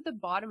 Like, what's at the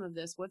bottom of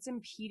this? What's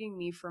impeding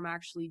me from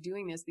actually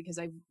doing this? Because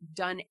I've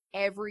done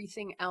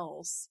everything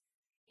else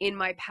in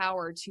my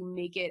power to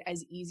make it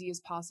as easy as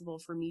possible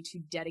for me to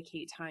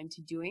dedicate time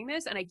to doing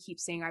this. And I keep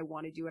saying, I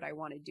want to do it. I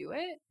want to do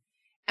it.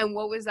 And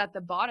what was at the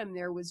bottom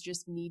there was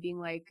just me being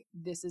like,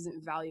 this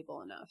isn't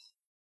valuable enough.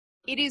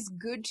 It is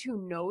good to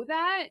know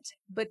that,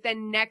 but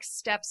then next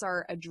steps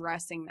are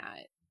addressing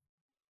that.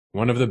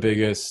 One of the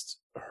biggest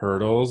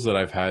hurdles that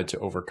I've had to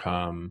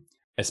overcome,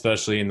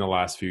 especially in the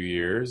last few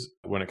years,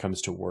 when it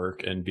comes to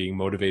work and being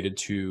motivated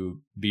to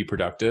be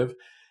productive,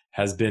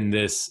 has been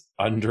this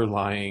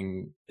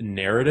underlying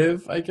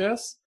narrative, I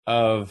guess,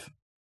 of,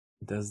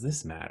 does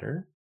this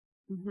matter?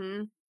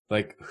 Mm-hmm.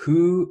 Like,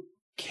 who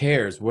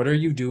cares? What are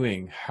you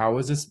doing? How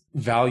is this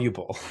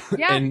valuable?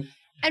 Yeah.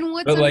 And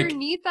what's like,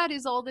 underneath that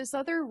is all this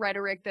other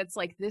rhetoric that's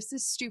like, this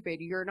is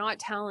stupid. You're not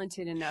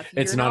talented enough.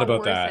 It's You're not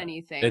about worth that.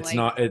 anything. It's like,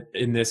 not,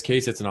 in this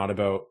case, it's not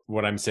about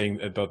what I'm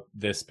saying about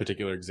this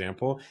particular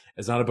example.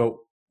 It's not about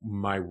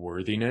my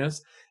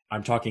worthiness.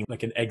 I'm talking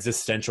like an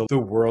existential, the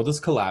world is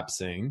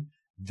collapsing.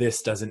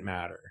 This doesn't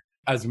matter.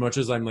 As much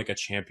as I'm like a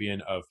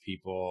champion of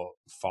people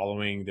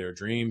following their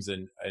dreams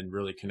and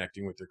really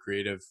connecting with their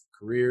creative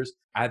careers,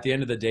 at the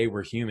end of the day,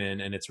 we're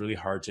human, and it's really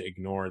hard to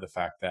ignore the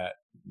fact that,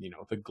 you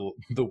know,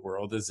 the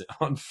world is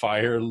on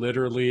fire,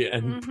 literally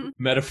and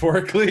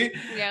metaphorically.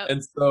 Yeah.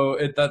 And so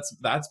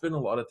that's been a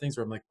lot of things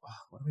where I'm like,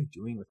 oh, what am I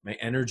doing with my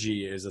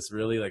energy? Is this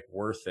really like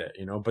worth it?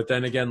 You know, but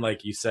then again,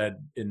 like you said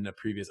in the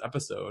previous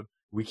episode,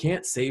 we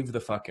can't save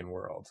the fucking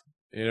world.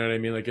 You know what I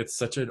mean? Like, it's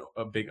such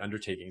a big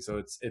undertaking.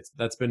 So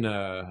that's been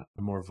a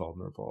more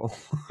vulnerable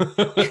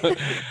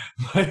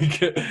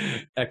like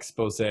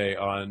expose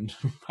on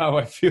how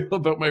I feel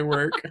about my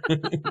work.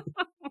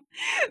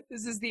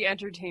 This is the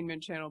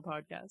Entertainment Channel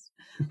podcast.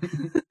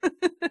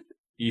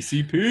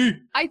 ECP.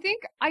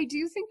 I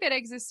do think that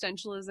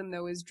existentialism,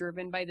 though, is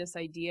driven by this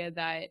idea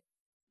that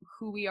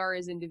who we are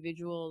as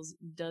individuals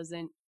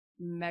doesn't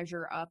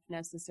measure up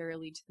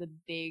necessarily to the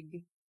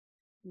big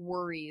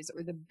worries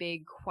or the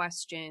big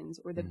questions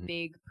or the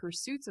big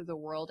pursuits of the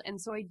world.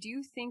 And so I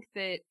do think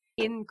that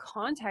in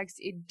context,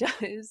 it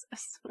does.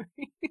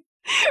 Sorry.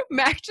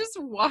 Mac just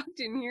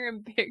walked in here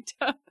and picked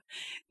up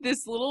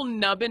this little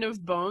nubbin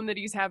of bone that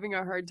he's having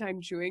a hard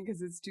time chewing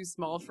because it's too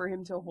small for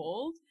him to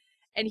hold.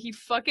 And he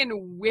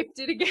fucking whipped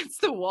it against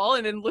the wall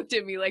and then looked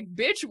at me like,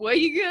 bitch, what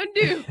you gonna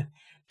do?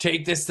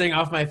 Take this thing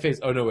off my face.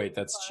 Oh, no, wait,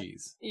 that's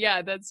cheese.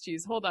 Yeah, that's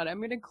cheese. Hold on. I'm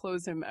going to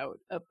close him out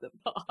of the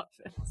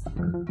office.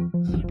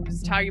 I'm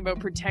just talking about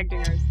protecting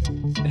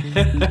ourselves.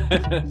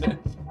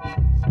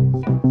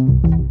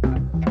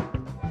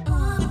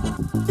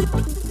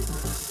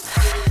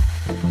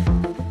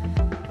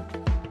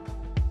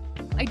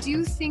 I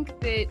do think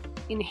that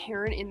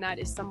inherent in that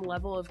is some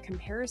level of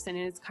comparison.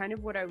 And it's kind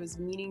of what I was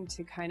meaning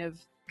to kind of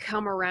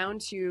come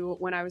around to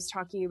when I was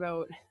talking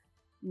about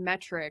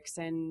metrics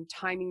and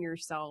timing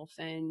yourself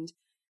and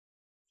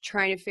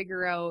trying to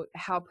figure out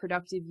how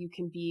productive you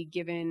can be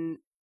given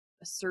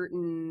a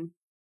certain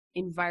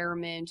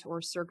environment or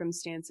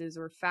circumstances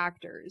or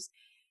factors.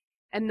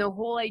 And the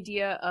whole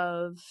idea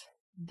of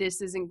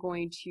this isn't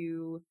going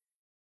to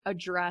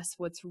address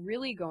what's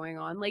really going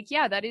on. Like,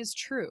 yeah, that is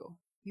true.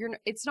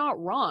 It's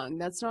not wrong.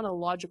 That's not a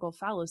logical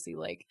fallacy.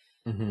 Like,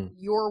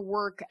 your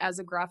work as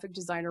a graphic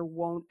designer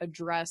won't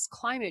address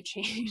climate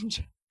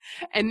change.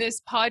 And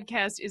this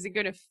podcast isn't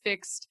going to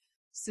fix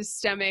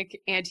systemic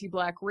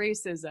anti-Black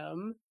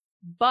racism,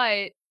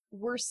 but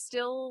we're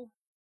still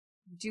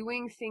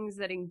doing things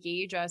that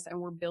engage us and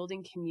we're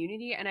building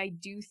community. And I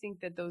do think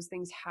that those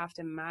things have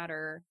to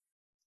matter.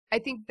 I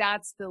think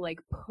that's the like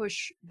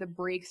push, the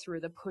breakthrough,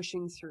 the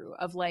pushing through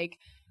of like,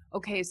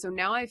 okay, so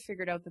now I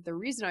figured out that the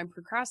reason I'm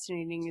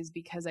procrastinating is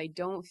because I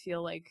don't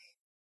feel like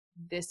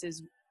this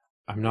is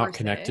I'm not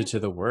connected to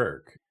the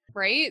work.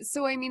 Right?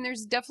 So, I mean,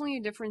 there's definitely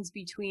a difference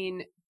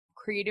between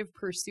creative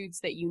pursuits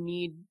that you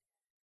need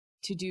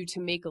to do to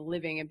make a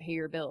living and pay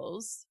your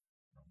bills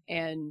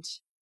and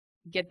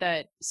get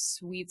that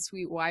sweet,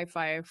 sweet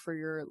Wi-Fi for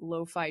your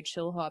lo-fi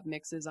chill hop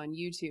mixes on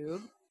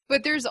YouTube.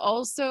 But there's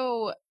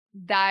also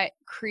that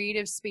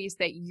creative space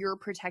that you're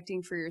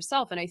protecting for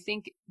yourself. And I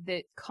think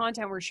that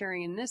content we're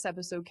sharing in this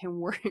episode can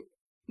work.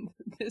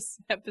 This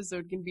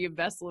episode can be a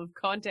vessel of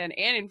content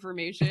and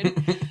information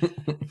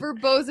for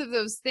both of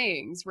those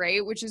things,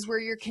 right? Which is where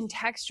you're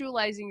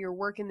contextualizing your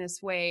work in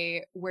this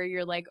way where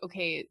you're like,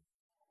 okay,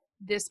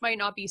 this might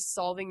not be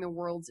solving the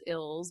world's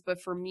ills,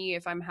 but for me,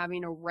 if I'm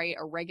having to write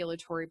a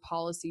regulatory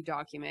policy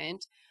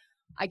document,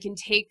 I can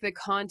take the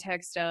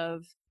context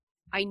of,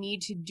 I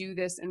need to do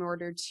this in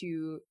order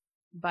to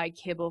buy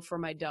kibble for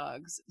my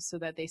dogs so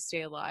that they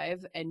stay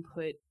alive and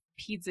put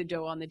pizza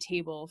dough on the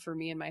table for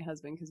me and my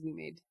husband because we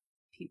made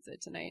pizza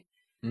tonight.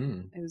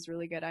 It was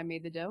really good. I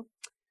made the dough.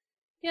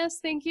 Yes,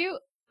 thank you.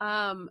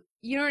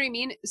 You know what I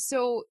mean?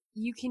 So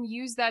you can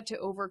use that to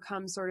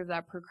overcome sort of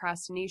that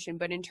procrastination.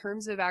 But in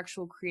terms of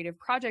actual creative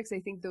projects, I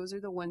think those are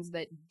the ones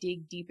that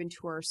dig deep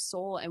into our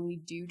soul and we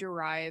do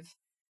derive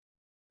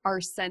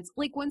our sense.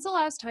 Like, when's the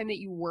last time that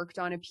you worked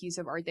on a piece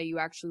of art that you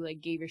actually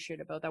like gave a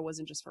shit about that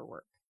wasn't just for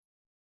work?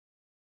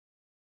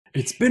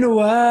 It's been a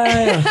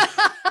while.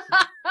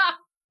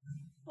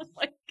 Oh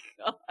my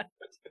God.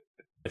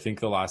 I think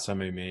the last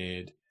time I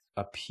made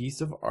a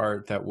piece of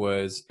art it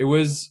was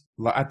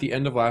at the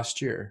end of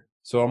last year,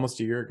 so almost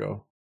a year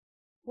ago.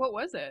 What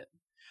was it?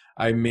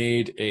 I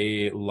made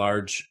a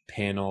large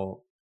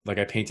panel, like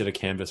I painted a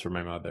canvas for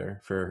my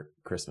mother for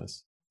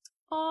Christmas.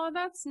 Oh,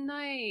 that's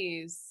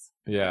nice.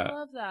 I Yeah,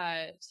 love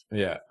that.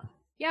 yeah.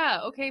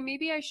 Yeah, okay,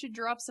 maybe I should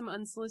drop some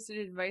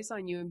unsolicited advice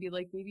on you and be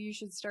like, maybe you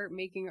should start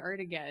making art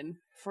again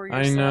for I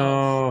yourself.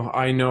 know,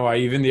 I know. I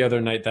even the other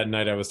night, that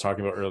night I was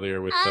talking about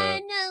earlier with I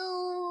the,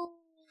 know.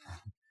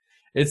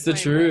 it's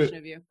That's the my truth. impression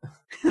of you.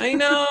 I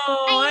know,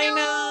 I I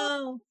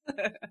know.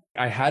 know.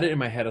 I had it in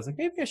my head. I was like,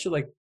 maybe I should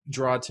like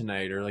draw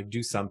tonight or like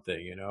do something,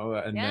 you know?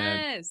 And then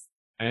Yes.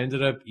 I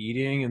ended up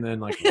eating and then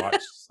like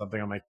watched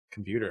something on my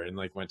computer and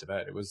like went to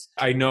bed.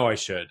 I know I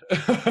should.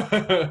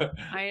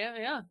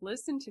 Yeah,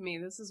 listen to me.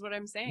 This is what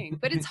I'm saying.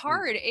 But it's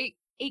hard.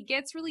 It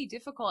gets really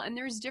difficult and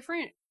there's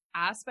different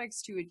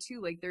aspects to it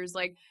too. Like there's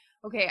like,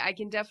 okay, I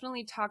can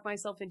definitely talk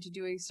myself into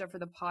doing stuff for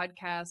the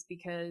podcast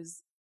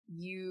because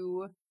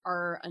you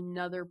are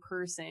another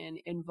person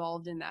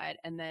involved in that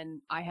and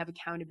then I have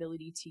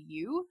accountability to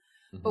you.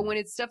 But when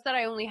it's stuff that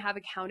I only have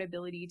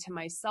accountability to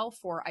myself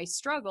for, I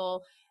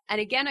struggle.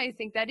 And again, I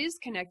think that is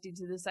connected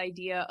to this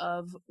idea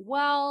of,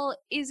 well,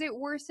 is it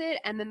worth it?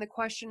 And then the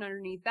question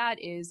underneath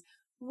that is,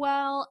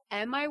 well,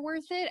 am I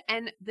worth it?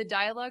 And the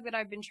dialogue that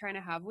I've been trying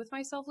to have with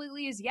myself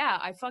lately is, yeah,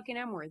 I fucking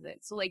am worth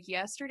it. So like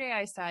yesterday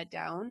I sat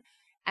down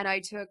and I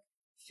took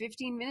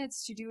 15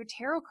 minutes to do a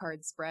tarot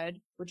card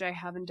spread, which I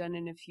haven't done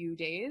in a few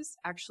days.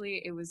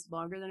 Actually, it was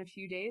longer than a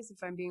few days.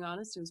 If I'm being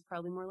honest, it was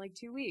probably more like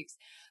 2 weeks.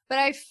 But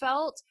I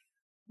felt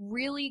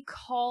really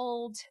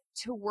called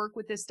to work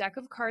with this deck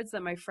of cards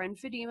that my friend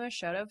Fadima,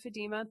 shout out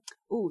Fadima.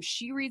 Oh,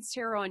 she reads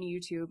tarot on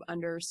YouTube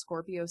under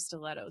Scorpio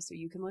Stiletto, so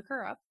you can look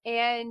her up.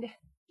 And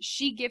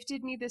she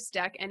gifted me this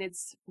deck and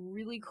it's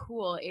really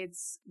cool.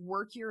 It's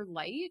Work Your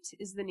Light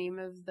is the name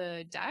of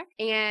the deck.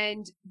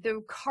 And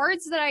the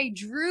cards that I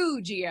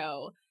drew,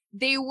 Gio,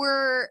 they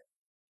were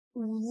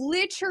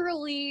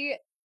literally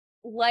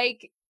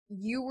like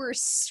you were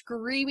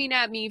screaming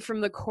at me from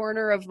the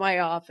corner of my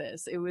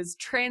office. It was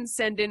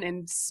transcendent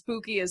and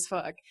spooky as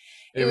fuck.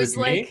 It was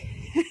like,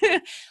 me?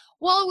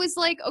 well, it was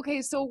like,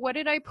 okay, so what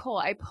did I pull?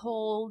 I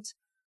pulled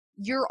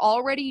You're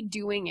Already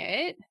Doing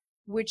It,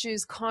 which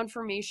is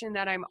confirmation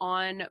that I'm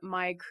on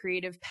my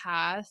creative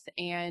path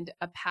and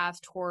a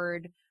path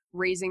toward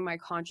raising my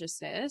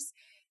consciousness.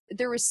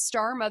 There was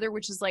Star Mother,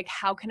 which is like,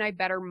 how can I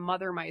better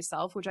mother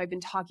myself, which I've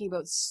been talking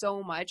about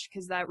so much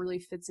because that really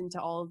fits into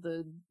all of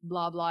the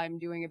blah blah I'm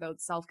doing about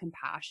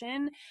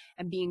self-compassion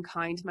and being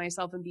kind to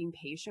myself and being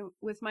patient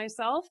with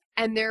myself.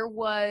 And there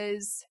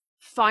was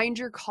Find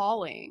Your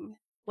Calling,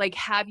 like,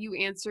 have you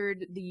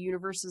answered the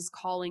universe's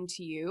calling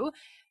to you?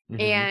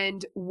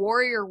 And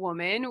Warrior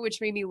Woman, which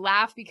made me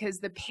laugh because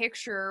the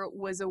picture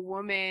was a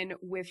woman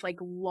with like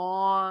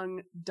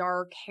long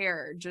dark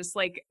hair, just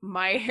like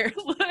my hair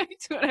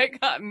looked when I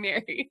got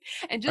married,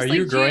 and Are just like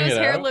you growing Gio's it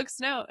hair out? looks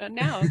now.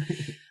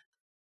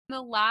 The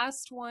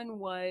last one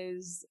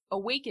was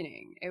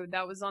Awakening.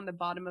 That was on the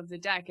bottom of the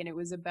deck, and it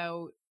was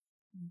about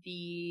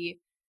the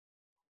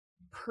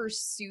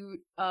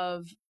pursuit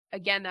of,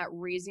 again, that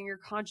raising your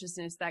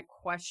consciousness, that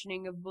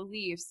questioning of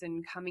beliefs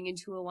and coming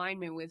into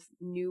alignment with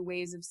new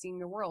ways of seeing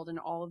the world and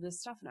all of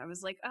this stuff. And I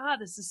was like,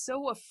 this is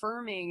so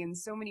affirming in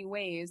so many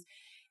ways.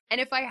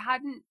 And if I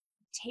hadn't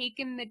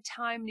taken the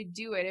time to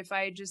do it, if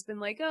I had just been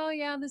like, oh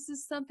yeah, this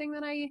is something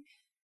that I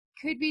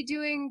could be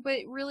doing, but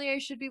really I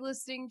should be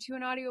listening to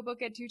an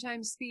audiobook at 2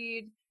 times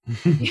speed,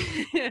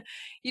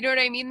 you know what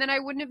I mean, then I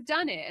wouldn't have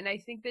done it. And I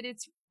think that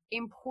it's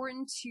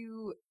important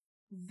to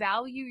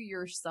value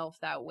yourself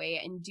that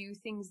way and do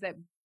things that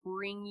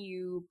bring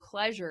you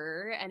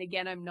pleasure. And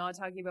again, I'm not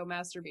talking about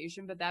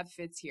masturbation, but that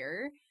fits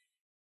here.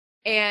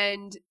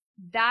 And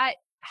that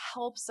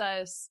helps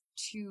us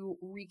to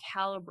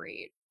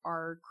recalibrate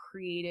our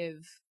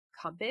creative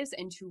compass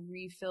and to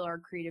refill our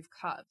creative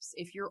cups.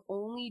 If you're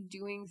only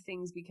doing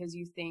things because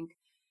you think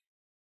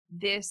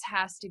this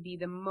has to be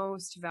the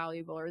most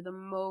valuable or the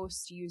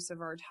most use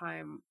of our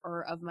time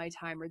or of my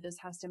time, or this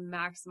has to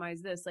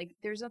maximize this, like,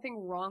 there's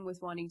nothing wrong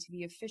with wanting to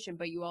be efficient,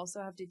 but you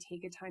also have to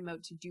take a time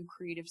out to do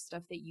creative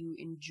stuff that you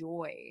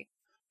enjoy.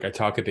 I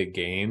talk a big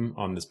game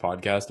on this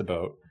podcast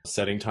about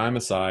setting time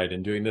aside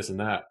and doing this and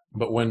that.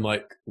 But when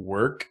like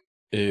work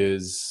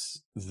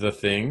is the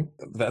thing,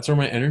 that's where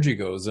my energy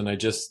goes. And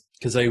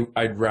because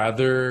I'd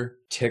rather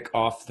tick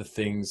off the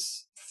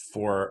things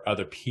for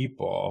other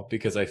people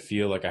because I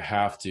feel like I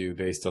have to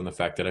based on the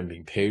fact that I'm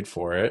being paid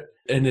for it.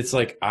 And it's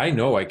like, I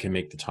know I can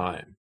make the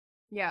time.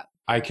 Yeah.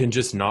 I can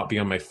just not be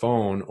on my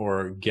phone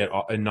or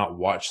and not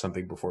watch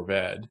something before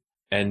bed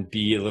and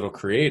be a little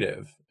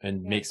creative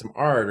and make some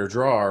art or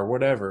draw or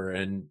whatever.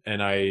 And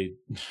I,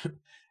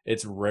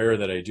 it's rare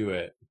that I do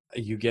it.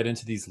 You get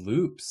into these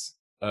loops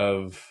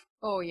of,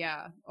 oh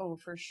yeah, oh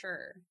for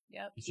sure,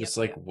 it's just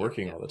like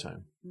working all the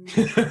time.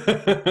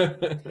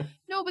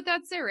 No, No, but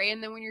that's it, right?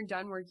 And then when you're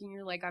done working,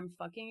 you're like, I'm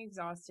fucking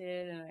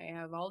exhausted and I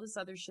have all this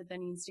other shit that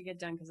needs to get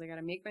done because I got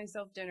to make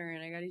myself dinner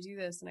and I got to do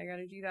this and I got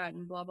to do that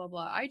and blah, blah,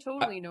 blah. I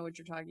totally know what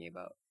you're talking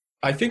about.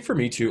 I think for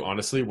me too,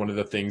 honestly, one of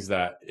the things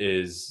that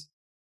is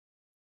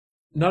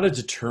not a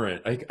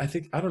deterrent. I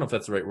think I don't know if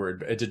that's the right word,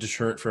 but it's a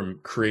deterrent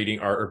from creating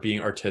art or being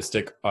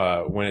artistic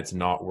when it's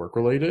not work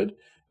related,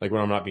 like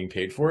when I'm not being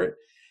paid for it,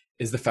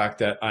 is the fact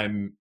that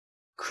I'm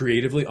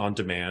creatively on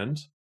demand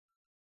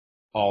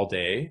all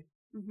day,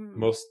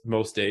 Mm-hmm.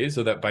 most days,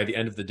 so that by the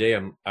end of the day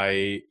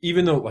I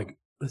even though like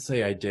let's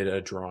say I did a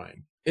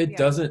drawing, Yeah.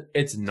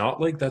 it's not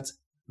like that's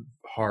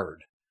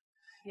hard.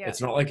 Yeah.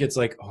 It's not like it's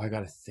like, oh, I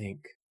gotta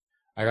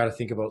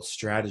think about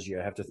strategy.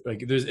 I have to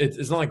like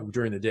it's not like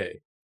during the day.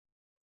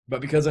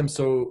 But because I'm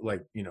so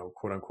like, you know,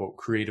 quote unquote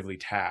creatively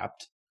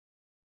tapped,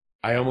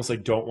 I almost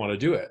like don't want to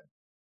do it.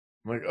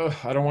 I'm like, oh,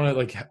 I don't want to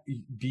like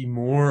be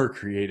more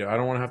creative. I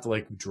don't want to have to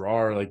like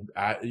draw or like,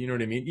 you know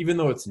what I mean? Even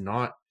though it's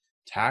not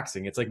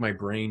taxing, it's like my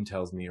brain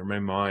tells me or my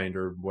mind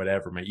or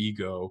whatever, my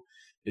ego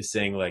is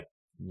saying like,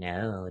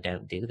 no,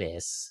 don't do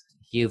this.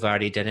 You've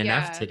already done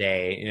enough Yeah.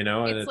 today, you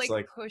know? And It's it's like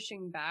like,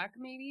 pushing back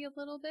maybe a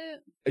little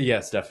bit.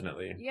 yes,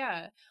 definitely.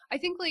 Yeah. I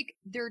think like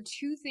there are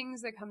two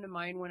things that come to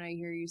mind when I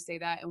hear you say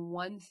that. And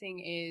one thing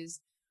is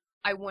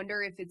I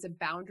wonder if it's a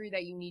boundary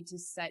that you need to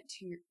set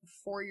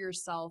for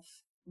yourself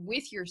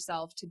with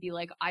yourself to be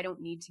like, I don't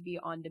need to be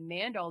on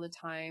demand all the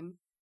time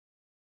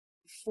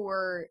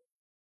for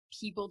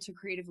people to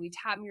creatively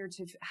tap me or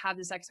to have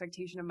this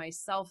expectation of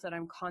myself that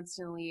I'm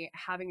constantly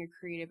having a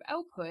creative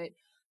output.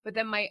 But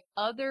then my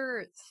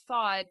other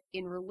thought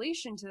in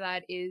relation to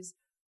that is,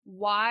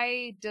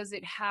 why does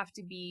it have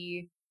to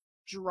be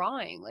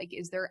drawing? Like,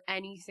 is there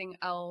anything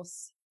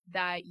else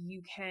that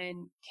you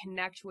can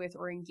connect with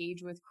or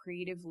engage with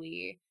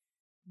creatively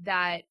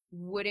that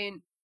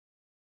wouldn't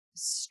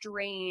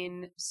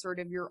strain sort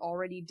of your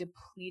already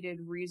depleted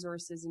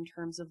resources in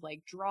terms of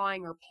like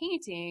drawing or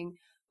painting,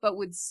 but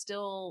would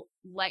still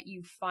let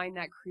you find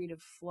that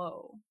creative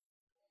flow?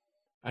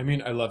 I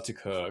mean, I love to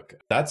cook.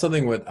 That's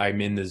something with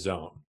I'm in the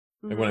zone.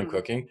 Like when I'm Mm-hmm.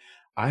 cooking,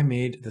 I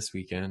made this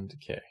weekend,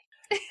 okay,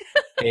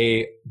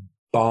 a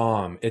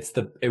bomb.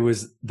 It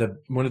was the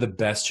one of the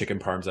best chicken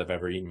parms I've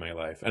ever eaten in my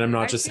life. And I'm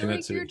not I just feel saying that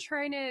like to you're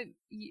trying to,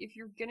 if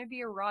you're going to be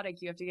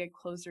erotic, you have to get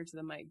closer to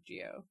the mic,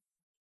 Gio.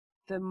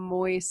 The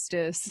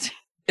moistest.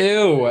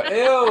 ew,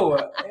 ew,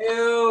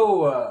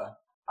 ew.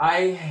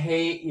 I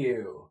hate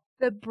you.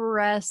 The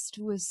breast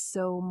was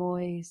so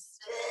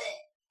moist.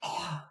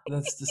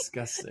 That's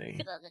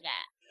disgusting.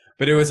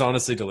 But it was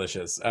honestly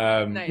delicious.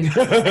 Nice.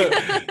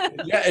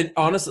 Yeah, and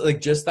honestly,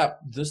 like just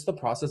the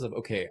process of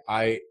okay,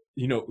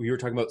 you know, we were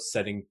talking about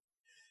setting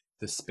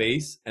the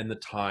space and the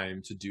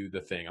time to do the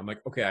thing. I'm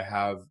like, okay, I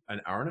have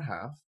an hour and a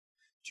half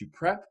to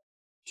prep,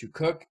 to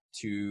cook,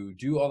 to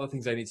do all the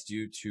things I need to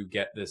do to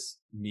get this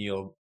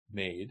meal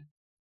made.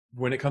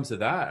 When it comes to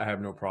that, I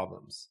have no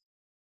problems.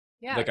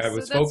 Yeah, Like I so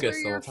was that's where focused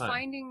the whole you're time.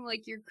 finding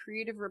like your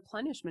creative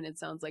replenishment, it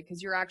sounds like,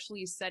 because you're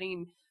actually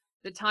setting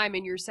the time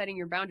and you're setting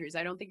your boundaries.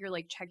 I don't think you're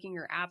like checking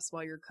your apps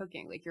while you're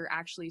cooking. Like you're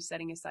actually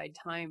setting aside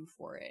time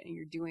for it and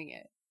you're doing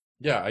it.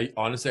 Yeah, I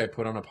honestly I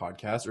put on a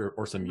podcast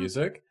or some Hmm.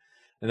 music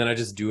and then I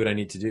just do what I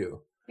need to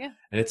do. Yeah.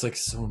 And it's like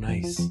so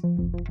nice.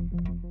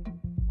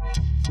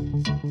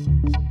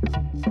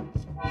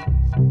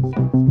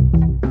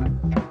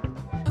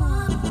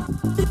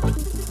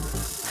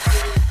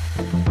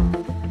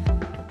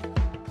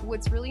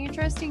 What's really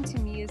interesting to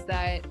me is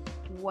that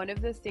one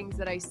of the things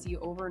that I see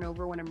over and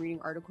over when I'm reading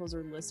articles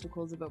or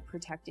listicles about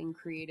protecting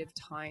creative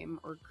time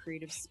or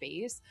creative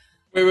space.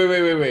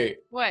 Wait.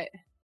 What?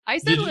 I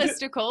said Did you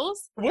just, listicles.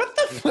 what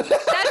the That's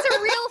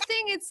a real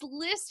thing. It's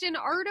list and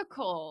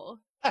article.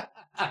 Have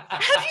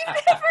you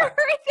never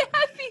heard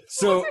that before?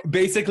 So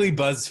basically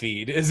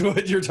BuzzFeed is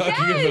what you're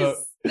talking about.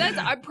 That's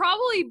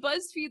probably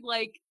BuzzFeed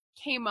like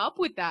came up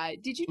with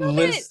that. Did you know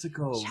that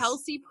Listicles.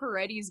 Chelsea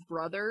Peretti's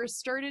brother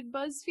started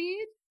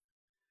BuzzFeed?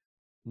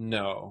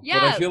 No. But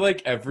I Yeah, feel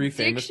like every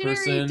famous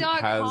person has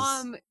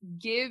Dictionary.com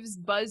gives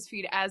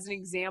BuzzFeed as an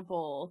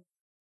example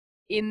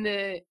in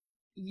the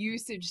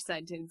usage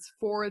sentence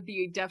for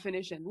the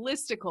definition.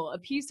 Listicle, a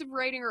piece of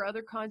writing or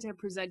other content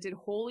presented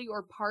wholly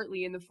or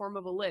partly in the form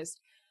of a list.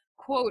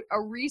 Quote,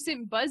 a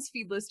recent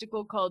BuzzFeed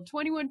listicle called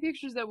 21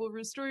 Pictures That Will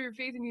Restore Your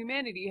Faith in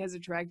Humanity has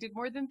attracted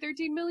more than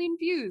 13 million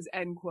views,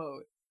 end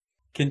quote.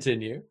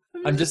 continue.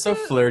 I'm just so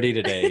flirty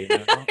today, you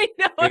know? I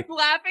know, I'm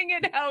laughing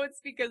at how it's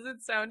because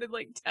it sounded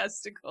like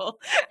testicle,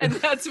 and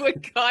that's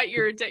what got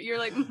your attention. You're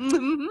like,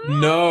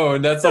 No,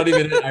 and that's not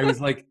even it. I was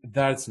like,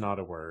 that's not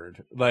a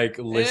word. Like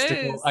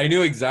listicle. is. I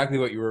knew exactly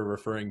what you were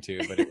referring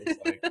to, but it was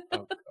like,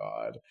 oh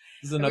God.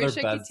 This is I another wish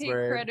I could take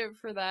buzzword. credit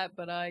for that,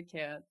 but I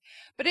can't.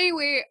 But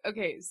anyway,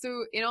 okay,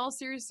 so in all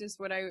seriousness,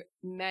 what I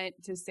meant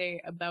to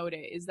say about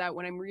it is that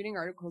when I'm reading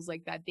articles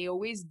like that, they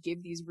always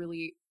give these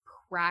really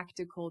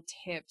practical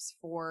tips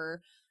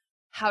for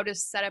how to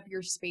set up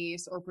your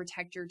space or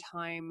protect your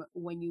time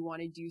when you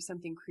want to do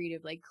something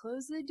creative, like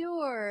close the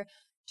door,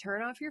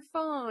 turn off your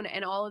phone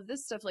and all of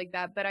this stuff like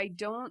that. But I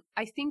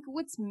think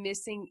what's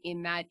missing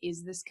in that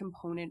is this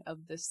component of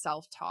the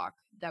self-talk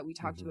that we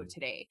talked Hmm. about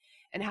today,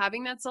 and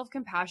having that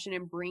self-compassion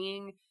and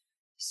bringing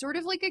sort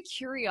of like a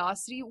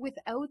curiosity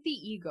without the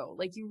ego.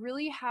 Like you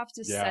really have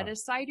to set Yeah.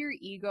 aside your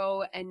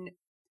ego, and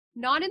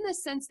not in the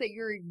sense that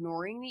you're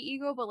ignoring the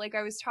ego, but like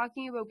I was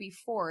talking about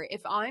before,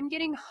 if I'm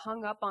getting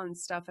hung up on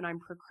stuff and I'm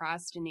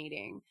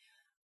procrastinating,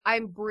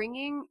 I'm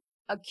bringing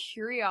a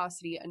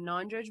curiosity, a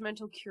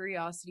non-judgmental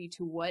curiosity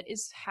to what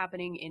is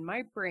happening in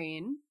my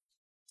brain,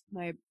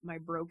 my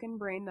broken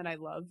brain that I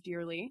love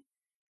dearly,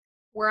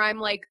 where I'm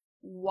like,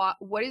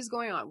 what is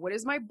going on? What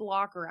is my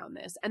block around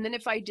this? And then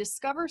if I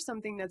discover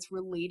something that's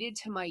related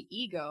to my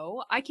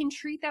ego, I can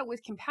treat that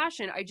with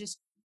compassion.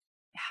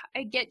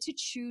 I get to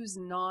choose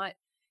not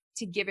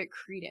to give it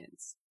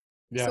credence.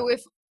 Yeah. So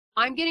if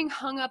I'm getting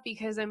hung up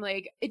because I'm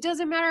like, it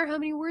doesn't matter how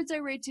many words I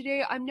write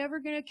today, I'm never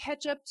going to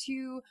catch up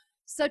to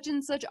such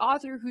and such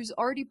author who's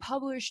already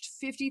published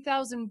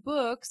 50,000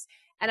 books,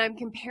 and I'm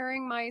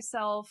comparing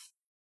myself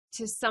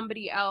to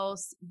somebody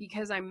else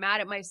because I'm mad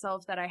at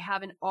myself that I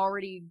haven't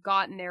already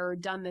gotten there or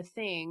done the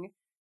thing.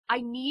 I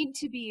need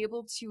to be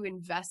able to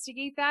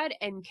investigate that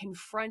and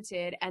confront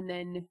it and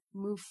then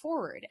move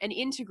forward and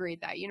integrate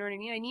that. You know what I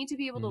mean? I need to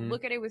be able to Hmm.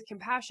 look at it with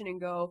compassion and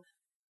go,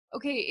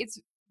 okay, it's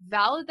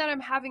valid that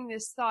I'm having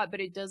this thought, but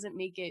it doesn't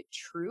make it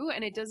true.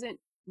 And it doesn't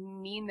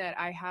mean that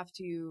I have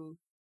to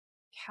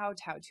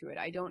kowtow to it.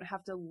 I don't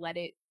have to let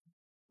it,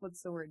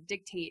 what's the word,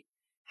 dictate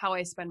how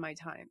I spend my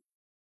time.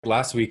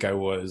 Last week I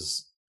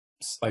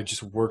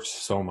just worked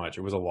so much.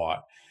 It was a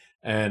lot.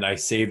 And I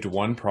saved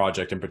one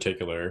project in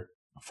particular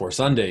for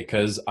Sunday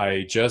because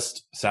I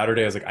just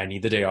Saturday I was like, I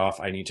need the day off.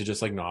 I need to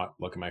just like not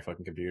look at my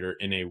fucking computer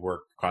in a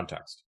work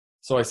context.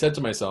 So I said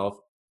to myself,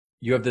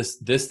 you have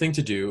this thing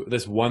to do,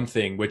 this one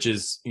thing, which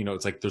is,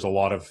 it's like there's a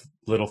lot of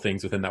little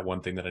things within that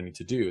one thing that I need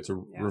to do. It's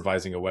Yeah.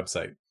 revising a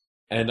website.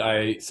 And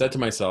I said to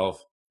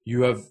myself,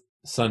 you have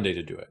Sunday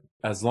to do it.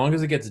 As long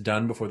as it gets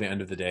done before the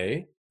end of the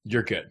day,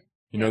 you're good.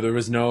 Yeah. There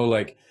was no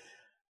like,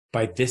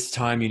 by this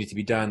time you need to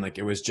be done. Like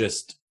it was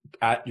just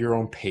at your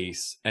own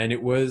pace. And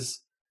it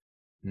was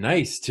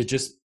nice to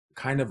just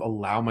kind of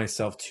allow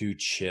myself to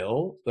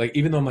chill. Like,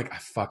 even though I'm like, ah,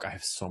 fuck, I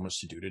have so much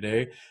to do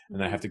today.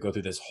 And I Mm-hmm. have to go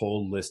through this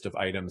whole list of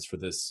items for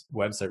this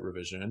website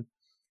revision.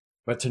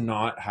 But to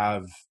not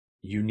have,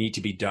 you need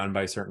to be done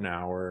by a certain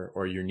hour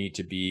or you need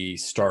to be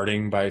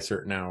starting by a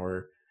certain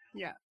hour.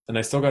 Yeah. And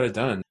I still got it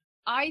done.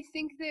 I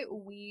think that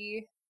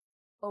we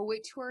owe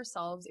it to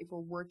ourselves if we're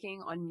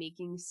working on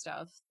making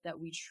stuff that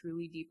we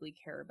truly deeply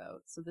care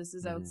about. So this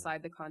is Mhm.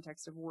 outside the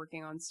context of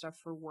working on stuff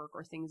for work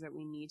or things that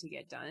we need to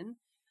get done.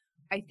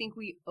 I think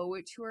we owe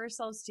it to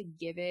ourselves to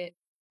give it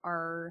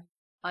our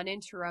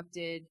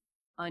uninterrupted,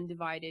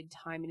 undivided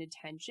time and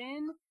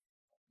attention,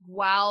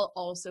 while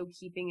also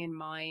keeping in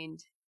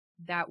mind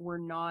that we're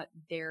not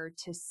there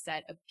to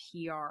set a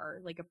PR,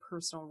 like a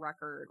personal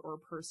record or a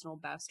personal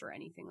best or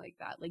anything like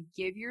that. Like,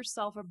 give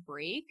yourself a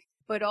break,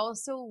 but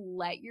also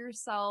let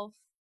yourself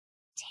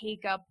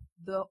take up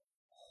the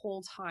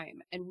whole time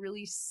and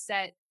really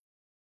set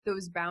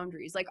those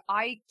boundaries. Like,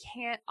 I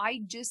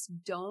just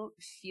don't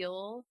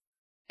feel,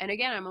 and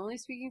again, I'm only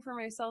speaking for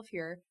myself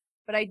here,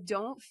 but I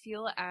don't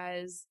feel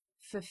as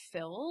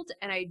fulfilled,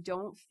 and I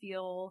don't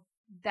feel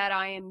that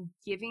I am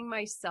giving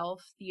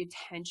myself the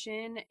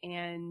attention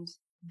and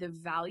the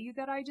value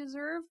that I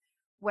deserve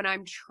when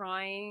I'm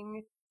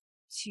trying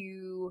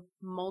to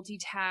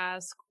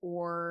multitask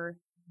or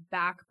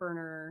back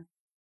burner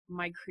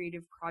my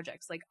creative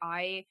projects. Like,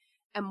 I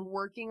am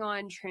working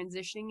on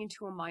transitioning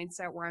into a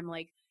mindset where I'm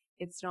like,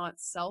 it's not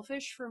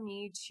selfish for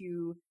me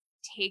to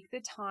take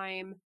the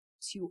time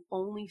to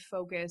only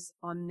focus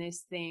on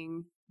this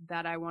thing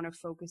that I want to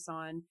focus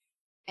on.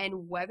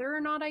 And whether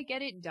or not I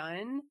get it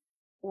done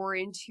or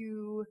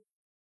into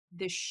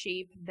the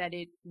shape that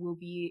it will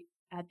be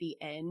at the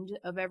end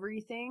of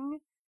everything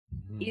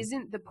Mhm.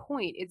 isn't the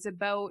point. It's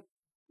about,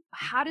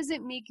 how does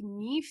it make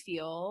me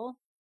feel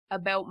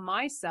about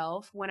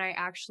myself when I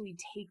actually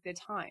take the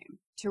time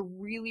to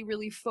really,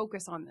 really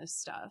focus on this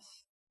stuff?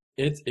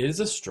 It is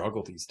a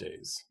struggle these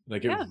days.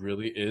 Like it Yeah.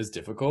 really is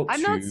difficult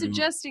I'm not to.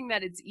 suggesting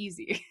that it's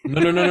easy.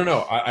 No, no, no, no,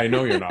 no. I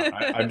know you're not.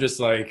 I'm just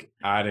like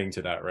adding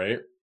to that, right?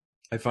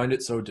 I find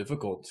it so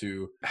difficult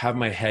to have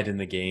my head in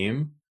the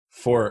game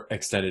for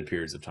extended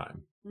periods of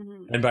time.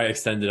 Hmm. And by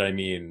extended, I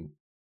mean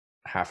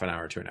half an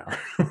hour to an hour.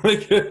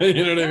 Like,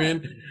 you know what I Yeah.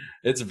 mean?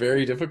 It's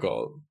very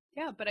difficult.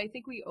 Yeah, but I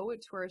think we owe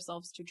it to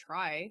ourselves to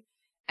try.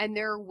 And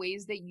there are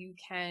ways that you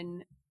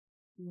can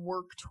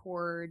work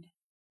toward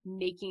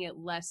making it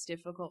less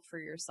difficult for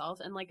yourself.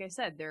 And like I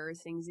said, there are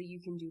things that you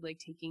can do, like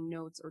taking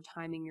notes or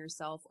timing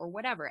yourself or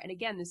whatever. And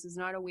again, this is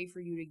not a way for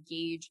you to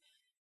gauge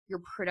your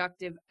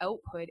productive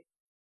output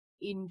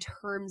in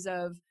terms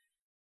of,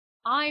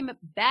 I'm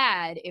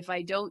bad if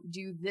I don't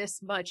do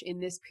this much in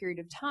this period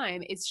of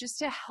time. It's just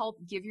to help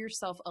give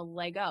yourself a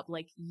leg up,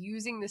 like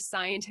using the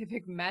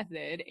scientific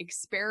method,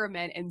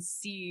 experiment and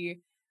see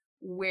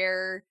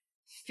where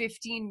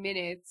 15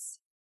 minutes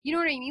You know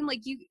what I mean?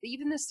 Like you,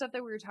 even the stuff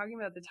that we were talking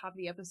about at the top of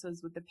the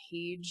episodes with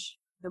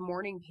the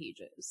morning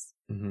pages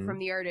Hmm. from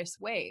the Artist's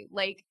Way.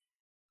 Like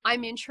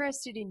I'm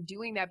interested in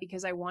doing that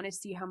because I want to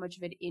see how much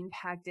of an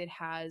impact it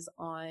has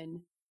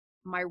on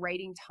my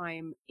writing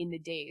time in the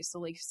day. So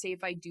like say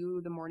if I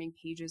do the morning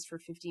pages for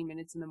 15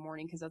 minutes in the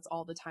morning, because that's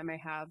all the time I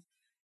have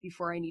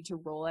before I need to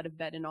roll out of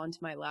bed and onto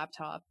my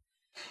laptop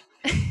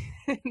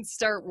and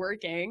start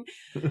working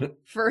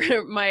for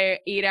my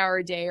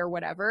 8-hour day or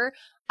whatever.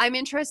 I'm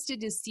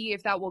interested to see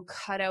if that will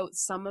cut out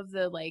some of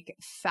the like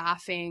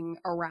faffing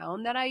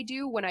around that I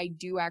do when I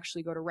do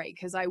actually go to write,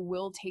 because I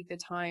will take the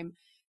time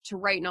to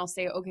write and I'll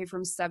say, okay,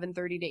 from 7:30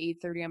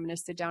 to 8:30, I'm going to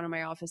sit down in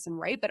my office and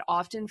write. But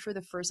often for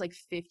the first like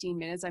 15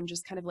 minutes, I'm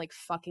just kind of like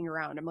fucking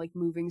around. I'm like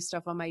moving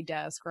stuff on my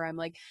desk, or I'm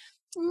like,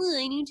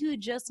 I need to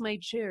adjust my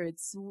chair.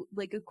 It's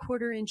like a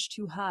 1/4 inch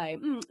too high.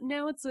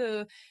 Now it's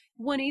a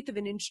 1/8 of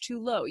an inch too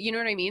low. You know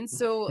what I mean?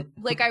 So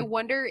like, I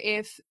wonder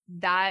if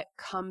that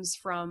comes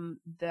from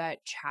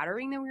that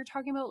chattering that we were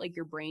talking about, like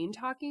your brain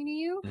talking to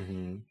you.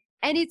 Hmm.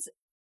 And it's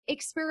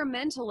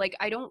experimental. Like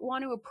I don't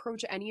want to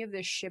approach any of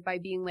this shit by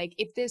being like,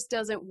 if this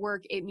doesn't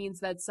work, it means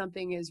that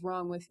something is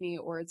wrong with me,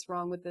 or it's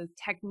wrong with the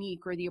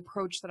technique or the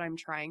approach that I'm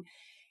trying.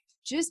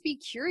 Just be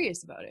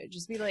curious about it.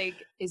 Just be like,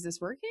 is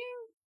this working?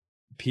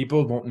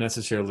 People won't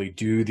necessarily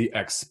do the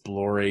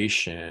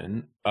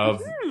exploration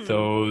of Hmm.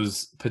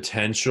 those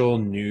potential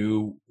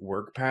new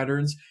work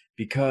patterns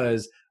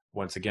because,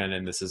 once again,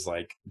 and this is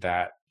like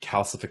that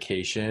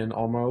calcification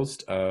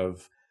almost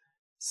of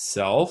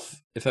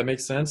self, if that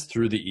makes sense,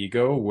 through the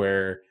ego,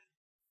 where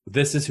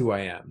this is who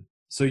I am.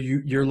 So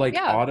you're like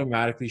Yeah.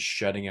 automatically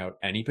shutting out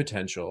any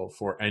potential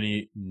for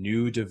any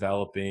new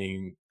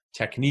developing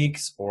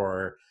techniques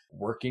or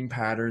working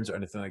patterns or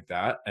anything like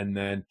that. And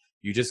then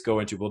you just go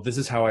into, well, this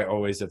is how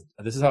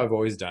this is how I've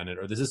always done it,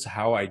 or this is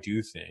how I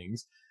do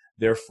things.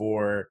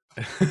 Therefore,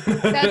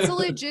 That's a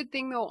legit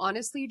thing though,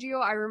 honestly,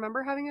 Gio. I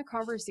remember having a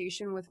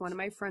conversation with one of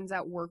my friends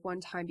at work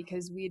one time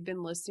because we had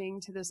been listening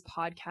to this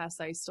podcast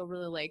that I still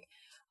really like.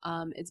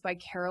 It's by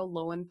Carol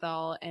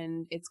Lowenthal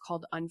and it's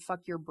called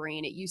Unfuck Your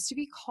Brain. It used to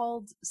be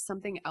called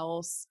something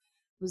else.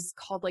 It was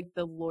called like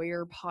the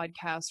Lawyer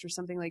Podcast or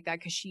something like that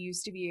because she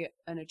used to be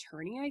an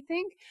attorney, I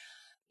think.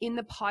 In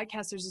the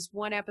podcast, there's this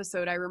one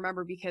episode I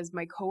remember because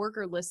my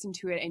coworker listened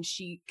to it and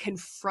she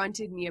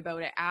confronted me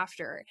about it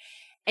after.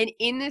 And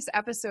in this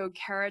episode,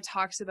 Kara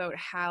talks about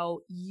how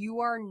you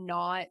are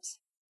not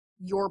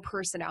your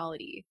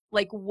personality.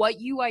 Like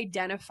what you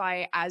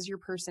identify as your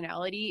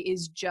personality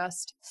is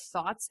just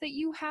thoughts that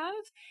you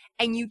have.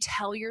 And you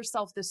tell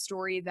yourself the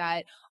story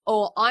that,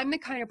 oh, I'm the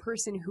kind of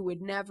person who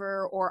would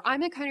never, or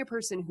I'm the kind of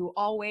person who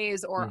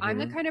always, or I'm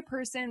the mhm, kind of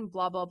person,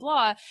 blah, blah,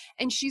 blah.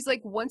 And she's like,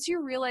 once you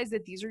realize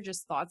that these are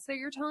just thoughts that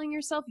you're telling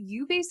yourself,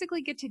 you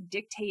basically get to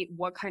dictate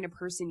what kind of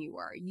person you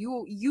are.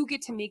 You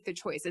get to make the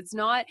choice. It's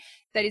not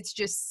that it's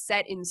just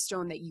set in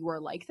stone that you are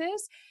like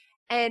this.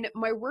 And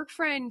my work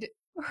friend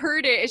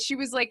heard it and she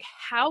was like,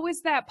 how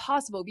is that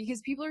possible? Because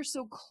people are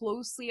so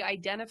closely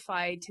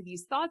identified to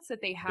these thoughts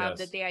that they have,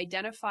 that yes. they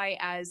identify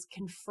as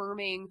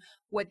confirming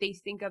what they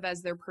think of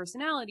as their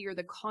personality or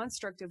the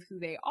construct of who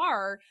they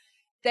are,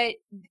 that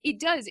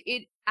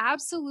it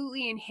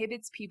absolutely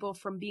inhibits people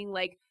from being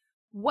like,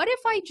 what if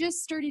I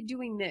just started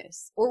doing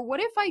this? Or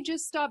what if I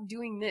just stopped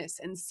doing this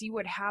and see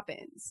what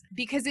happens?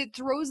 Because it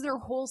throws their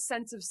whole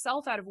sense of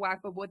self out of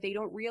whack. But what they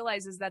don't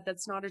realize is that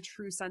that's not a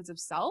true sense of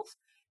self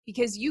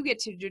because you get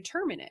to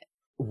determine it.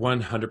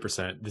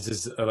 100%. This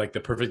is like the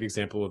perfect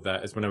example of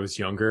that is when I was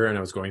younger and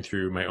I was going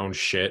through my own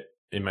shit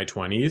in my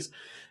 20s.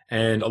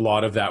 And a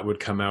lot of that would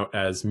come out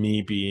as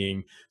me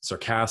being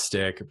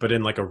sarcastic, but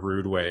in like a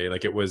rude way.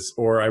 Like it was,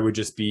 or I would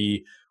just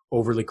be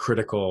overly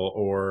critical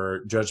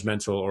or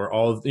judgmental or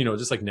all of,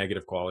 just like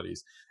negative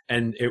qualities.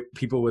 And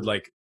people would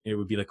like, it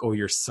would be like, oh,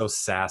 you're so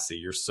sassy.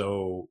 You're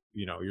so,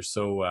 you're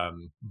so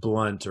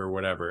blunt or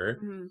whatever.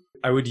 Mm-hmm.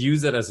 I would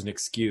use that as an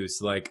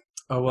excuse. Like,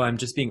 oh, well, I'm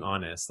just being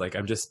honest. Like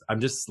I'm just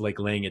like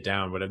laying it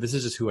down. Whatever. This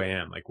is just who I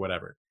am. Like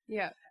whatever.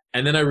 Yeah.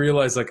 And then I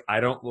realized like I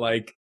don't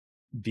like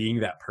being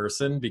that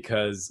person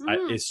because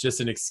Mm-hmm. it's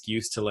just an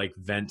excuse to like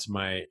vent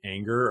my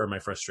anger or my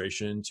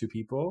frustration to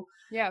people.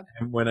 Yeah.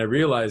 And when I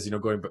realized,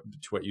 going to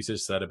what you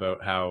just said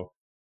about how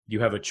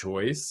you have a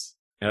choice,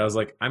 and I was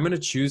like, I'm going to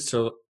choose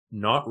to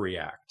not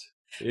react.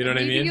 You know And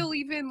what I maybe mean? you'll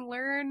even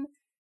learn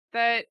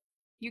that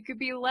you could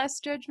be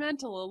less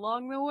judgmental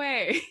along the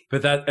way.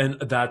 But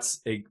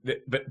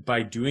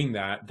by doing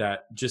that,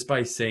 that just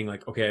by saying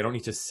like, okay, I don't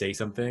need to say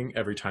something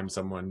every time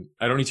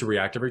I don't need to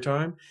react every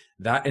time.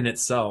 That in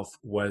itself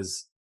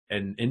was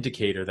an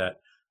indicator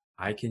that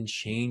I can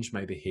change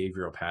my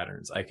behavioral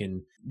patterns. I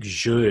can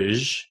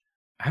judge.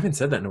 I haven't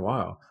said that in a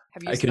while.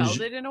 Have you I can.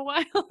 spelled it in a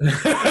while?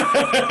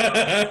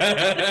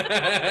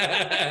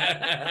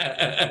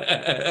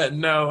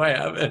 No, I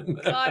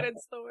haven't. God,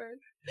 it's the word.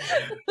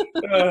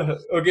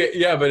 Okay,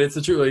 yeah, but it's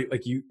the truth.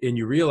 Like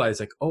you realize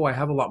like, oh, I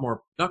have a lot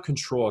more, not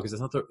control, because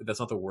that's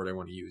not the word I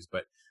want to use,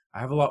 but I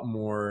have a lot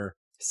more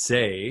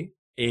say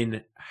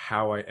in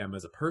how I am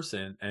as a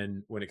person,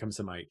 and when it comes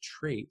to my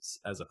traits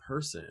as a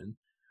person,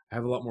 I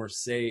have a lot more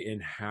say in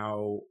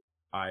how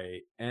I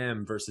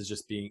am versus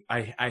just being.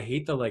 I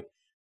hate the like.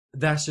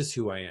 That's just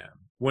who I am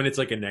when it's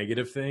like a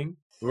negative thing,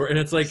 and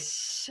it's like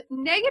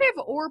Negative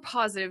or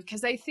positive,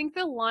 because I think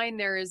the line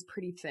there is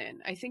pretty thin.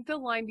 I think the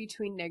line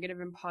between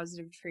negative and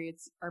positive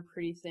traits are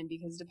pretty thin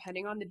because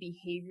depending on the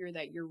behavior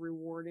that you're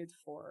rewarded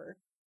for,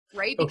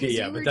 right? okay, Because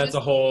yeah, you but were just,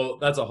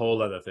 that's a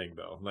whole other thing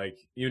though. Like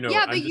yeah,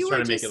 I'm but just you trying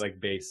were to make it just, like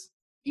base.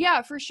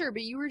 yeah, for sure.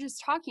 But you were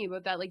just talking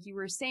about that. Like you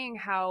were saying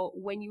how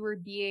when you were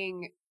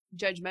being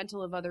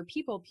judgmental of other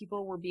people,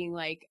 people were being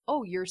like,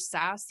 oh, you're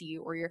sassy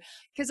or you're,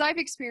 because I've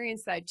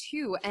experienced that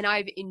too. And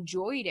I've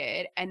enjoyed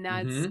it. And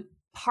that's Mm-hmm.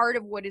 part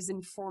of what has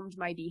informed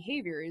my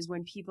behavior is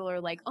when people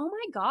are like, oh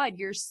my God,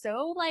 you're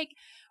so like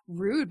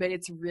rude, but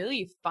it's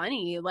really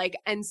funny. Like,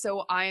 and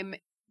so I'm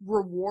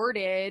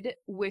rewarded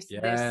with this,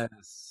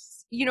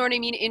 Yes. you know what I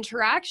mean,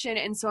 interaction.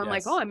 And so I'm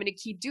like, oh, Yes. I'm going to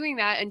keep doing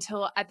that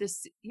until at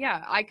this,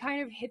 yeah, I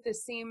kind of hit the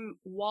same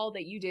wall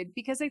that you did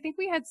because I think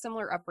we had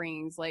similar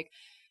upbringings, like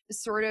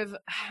sort of,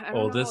 I don't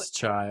know, Oldest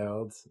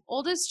child.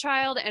 oldest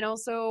child. And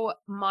also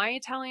my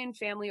Italian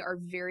family are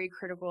very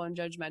critical and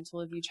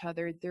judgmental of each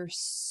other. They're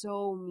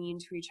so mean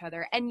to each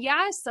other. And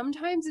yeah,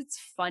 sometimes it's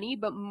funny,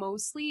 but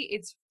mostly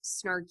it's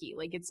snarky,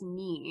 like it's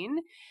mean.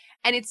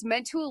 And it's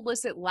meant to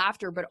elicit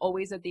laughter, but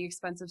always at the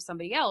expense of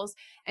somebody else.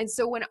 And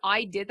so when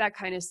I did that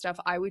kind of stuff,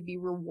 I would be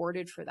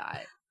rewarded for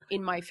that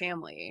in my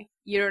family.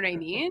 You know what I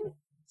mean?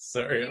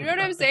 Sorry, You know I'm what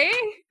I'm not.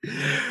 saying?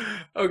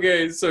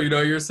 Okay, so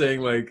you're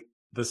saying like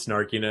the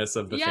snarkiness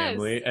of the Yes.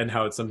 family and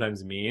how it's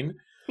sometimes mean.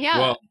 Yeah.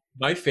 Well,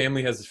 my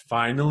family has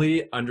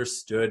finally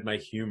understood my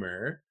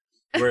humor,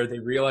 where they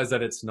realize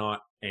that it's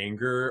not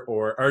anger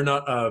or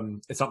not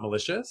it's not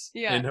malicious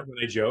Yeah. and when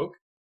I joke.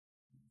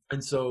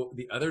 And so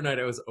the other night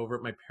I was over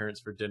at my parents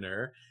for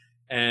dinner,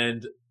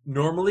 and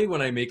normally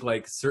when I make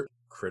like certain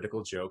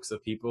critical jokes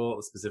of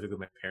people, specifically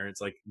my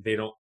parents, like they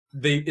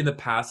in the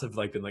past have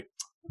like been like,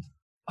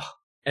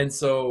 and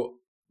so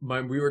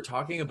we were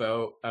talking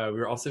about we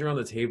were all sitting around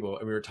the table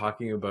and we were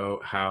talking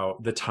about how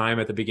the time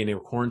at the beginning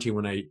of quarantine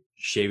when I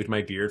shaved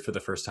my beard for the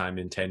first time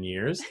in 10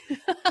 years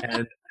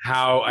and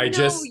how I No,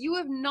 just you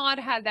have not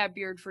had that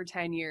beard for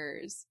 10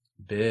 years.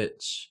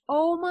 bitch.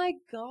 Oh my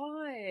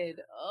God.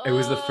 It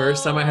was the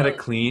first time I had a Oh,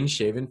 clean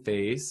shaven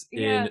face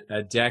yeah. in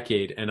a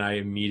decade and I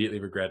immediately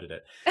regretted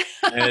it.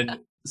 And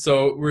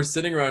so we're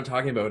sitting around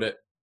talking about it,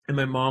 and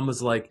my mom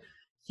was like,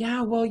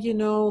 "Yeah,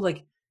 well,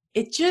 like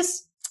it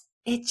just,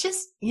 you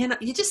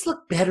just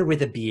look better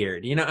with a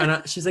beard, you know."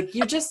 And she's like,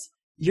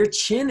 your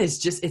chin is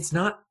just, it's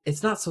not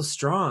so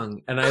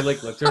strong." And I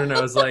like looked at her and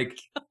I was like,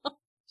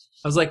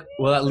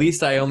 "Well, at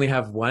least I only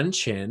have one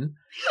chin."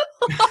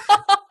 Oh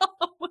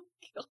my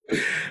God.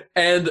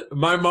 And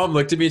my mom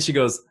looked at me and she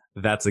goes,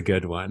 "That's a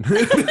good one."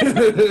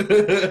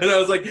 And I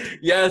was like,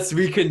 "Yes,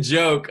 we can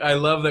joke. I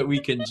love that we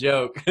can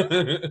joke."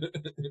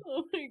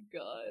 Oh my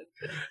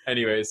God.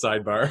 Anyway, No,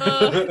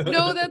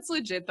 sidebar. that's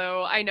legit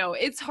though. I know.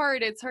 It's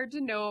hard. It's hard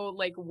to know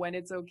like when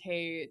it's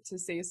okay to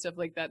say stuff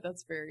like that.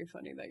 That's very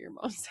funny that your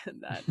mom said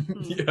that.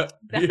 Yeah,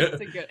 yeah.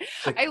 That's a good.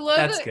 It's like, I love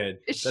that's good.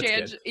 That's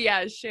good.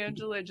 Yeah,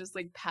 Shangela just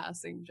like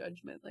passing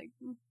judgment, like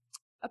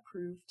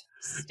approved,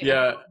 stamp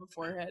Yeah. on the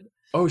forehead.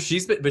 Oh,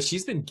 she's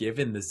been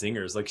given the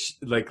zingers. Like,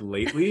 like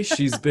lately,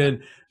 she's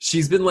been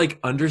like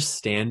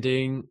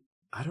understanding.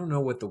 I don't know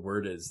what the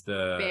word is.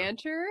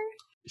 Banter.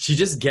 She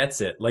just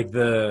gets it. Like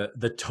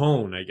the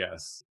tone, I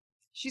guess.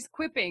 She's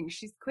quipping.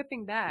 She's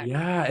quipping back.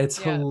 Yeah, it's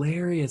Yeah.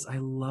 hilarious. I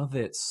love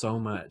it so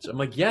much. I'm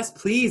like, yes,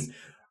 please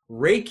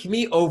rake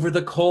me over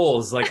the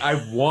coals. Like, I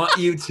want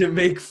you to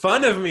make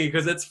fun of me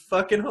because it's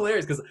fucking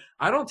hilarious. Because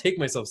I don't take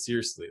myself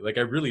seriously. Like,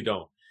 I really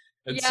don't.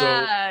 And so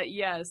Yeah,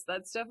 yes,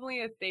 that's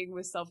definitely a thing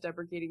with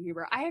self-deprecating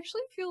humor. I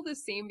actually feel the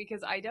same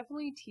because I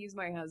definitely tease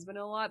my husband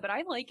a lot, but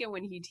I like it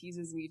when he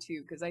teases me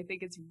too because I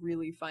think it's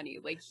really funny.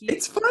 Like it's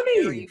he's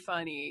very funny.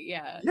 funny.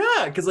 Yeah.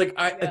 Yeah, because like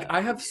Yeah.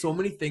 I have so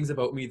many things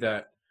about me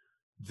that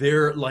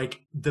they're like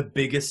the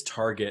biggest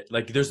target.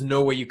 Like, there's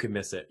no way you can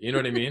miss it. You know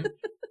what I mean?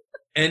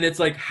 And it's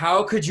like,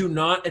 how could you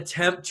not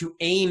attempt to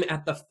aim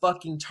at the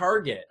fucking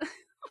target?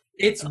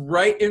 It's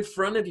right in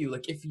front of you.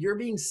 Like, if you're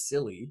being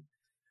silly,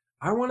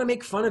 I want to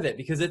make fun of it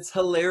because it's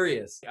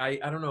hilarious. I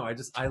don't know.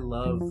 I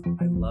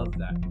love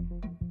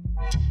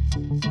that.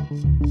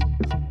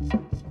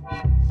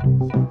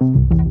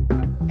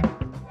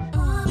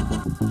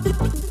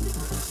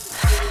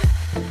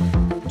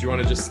 Do you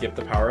want to just skip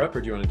the power up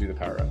or do you want to do the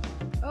power up?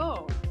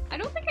 Oh, I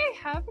don't think I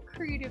have a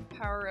creative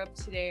power up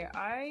today.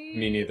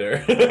 Me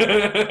neither.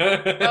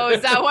 Oh,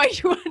 is that why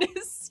you want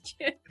to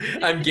skip?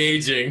 I'm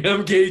gauging.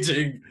 I'm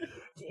gauging.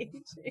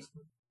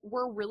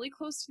 We're really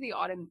close to the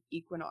autumn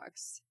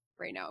equinox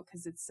right now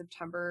because it's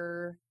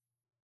September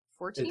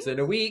 14th. It's in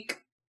a week.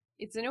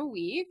 It's in a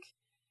week.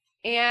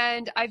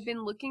 And I've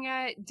been looking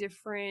at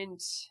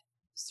different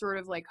sort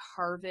of like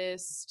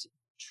harvest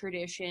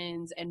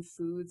traditions and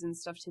foods and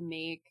stuff to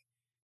make,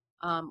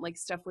 like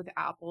stuff with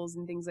apples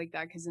and things like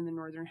that. Because in the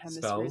northern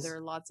hemisphere, Spells? there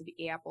are lots of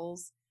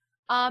apples.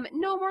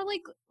 No, more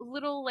like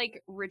little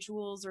like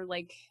rituals or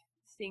like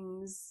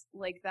things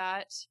like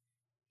that.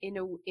 in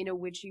a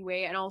witchy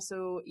way, and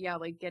also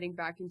like getting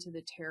back into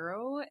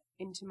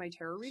my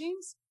tarot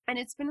readings, and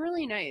it's been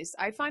really nice.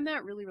 I find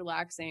that really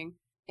relaxing,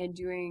 and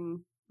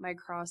doing my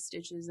cross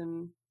stitches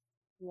and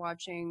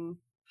watching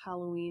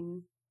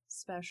Halloween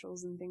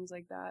specials and things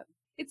like that.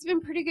 It's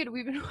been pretty good.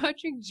 We've been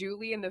watching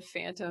Julie and the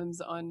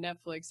Phantoms on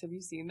Netflix. Have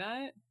you seen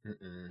that?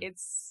 Mm-mm.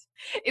 It's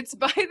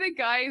by the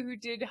guy who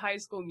did High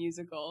School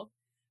Musical,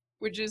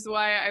 which is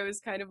why I was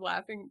kind of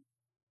laughing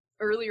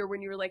earlier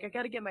when you were like, I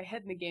got to get my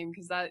head in the game,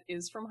 because that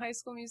is from High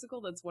School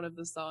Musical. That's one of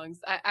the songs.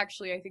 I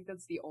think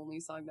that's the only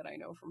song that I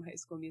know from High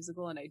School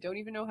Musical, and I don't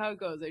even know how it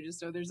goes. I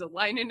just know there's a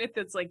line in it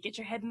that's like, get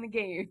your head in the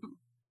game.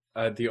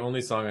 The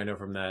only song I know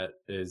from that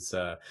is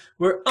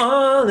 "We're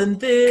All in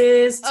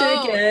This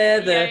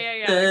Together."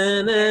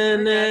 Yeah.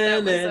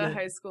 That was a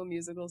High School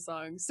Musical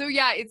song. So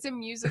yeah, it's a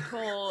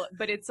musical,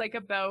 but it's like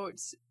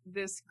about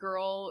this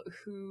girl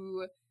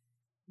who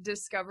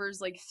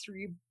discovers like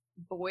 3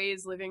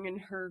 boys living in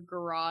her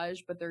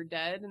garage, but they're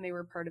dead, and they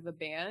were part of a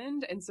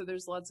band, and so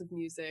there's lots of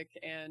music,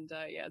 and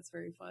it's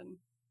very fun.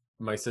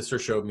 My sister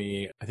showed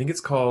me, I think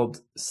it's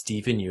called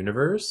Steven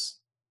Universe.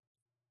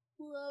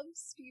 Love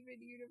Steven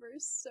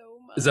Universe so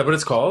much. Is that what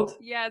it's called?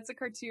 Yeah, it's a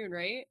cartoon,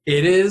 right?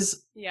 It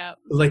is. Yeah.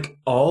 Like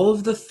all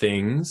of the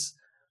things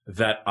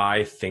that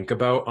I think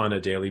about on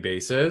a daily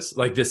basis,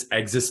 like this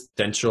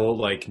existential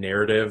like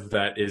narrative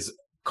that is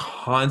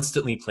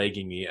constantly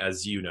plaguing me,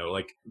 as you know,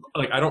 like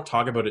I don't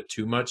talk about it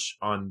too much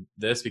on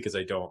this because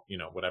I don't,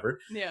 whatever.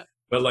 Yeah.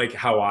 But like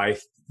how I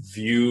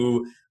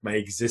view my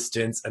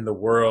existence and the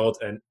world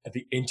and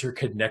the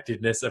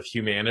interconnectedness of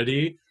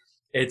humanity,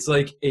 it's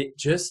like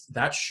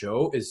that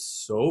show is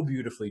so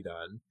beautifully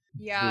done.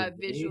 Yeah,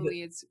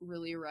 visually it's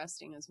really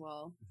arresting as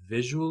well.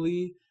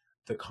 Visually,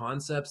 the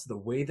concepts, the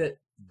way that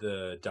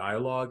the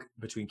dialogue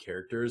between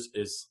characters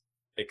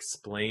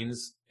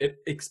explains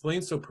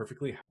so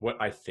perfectly what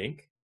I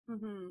think.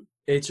 Mm-hmm.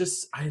 It's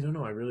just, I don't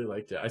know, I really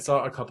liked it. I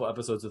saw a couple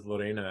episodes with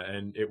Lorena,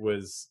 and it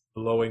was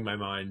blowing my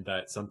mind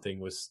that something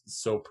was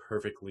so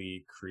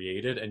perfectly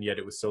created, and yet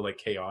it was so like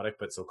chaotic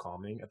but so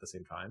calming at the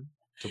same time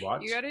to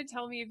watch. You gotta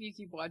tell me if you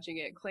keep watching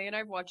it. Clay and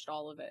I've watched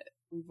all of it.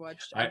 We've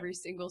watched every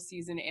single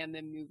season and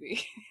the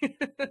movie.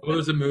 Oh,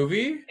 there's a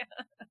movie?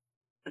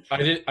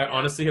 Yeah. I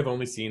honestly have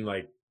only seen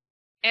like,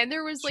 and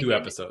there was like 2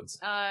 episodes.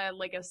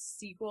 Like a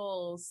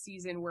sequel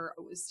season where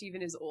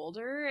Steven is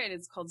older, and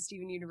it's called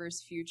Steven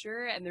Universe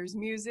Future, and there's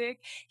music.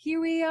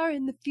 Here we are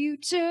in the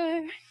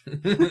future.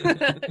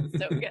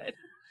 So good.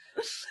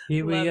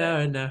 Here we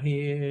are now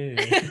here.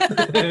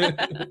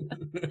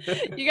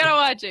 You gotta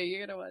watch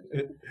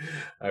it.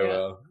 I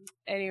will.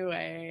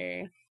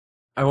 Anyway.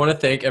 I want to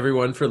thank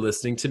everyone for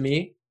listening to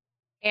me.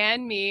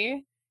 And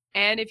me.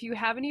 And if you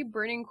have any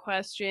burning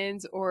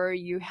questions, or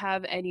you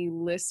have any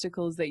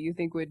listicles that you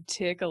think would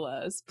tickle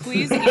us,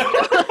 please email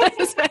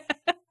us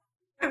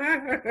at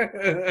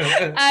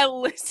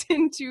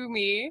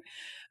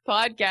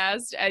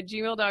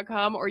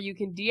listentomepodcast@gmail.com, or you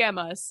can DM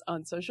us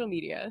on social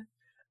media.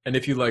 And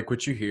if you like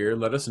what you hear,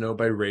 let us know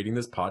by rating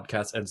this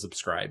podcast and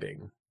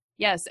subscribing.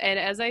 Yes, and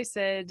as I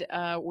said,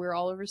 we're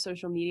all over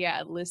social media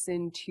at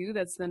listen2,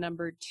 that's the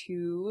number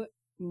 2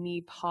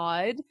 me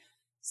pod.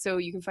 So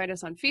you can find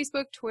us on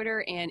Facebook,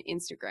 Twitter, and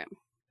Instagram.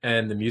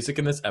 And the music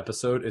in this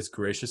episode is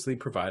graciously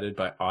provided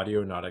by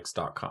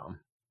audionautics.com.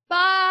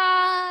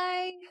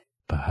 Bye!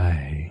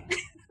 Bye.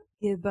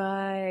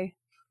 Goodbye.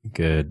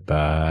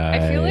 Goodbye.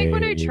 I feel like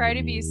when I try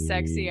to be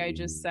sexy, I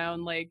just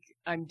sound like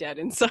I'm dead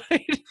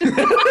inside.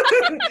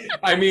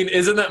 I mean,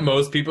 isn't that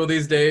most people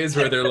these days,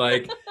 where they're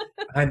like,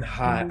 I'm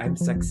hot, I'm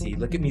sexy,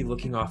 look at me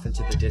looking off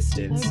into the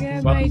distance. Look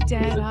at my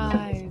dead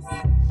eyes.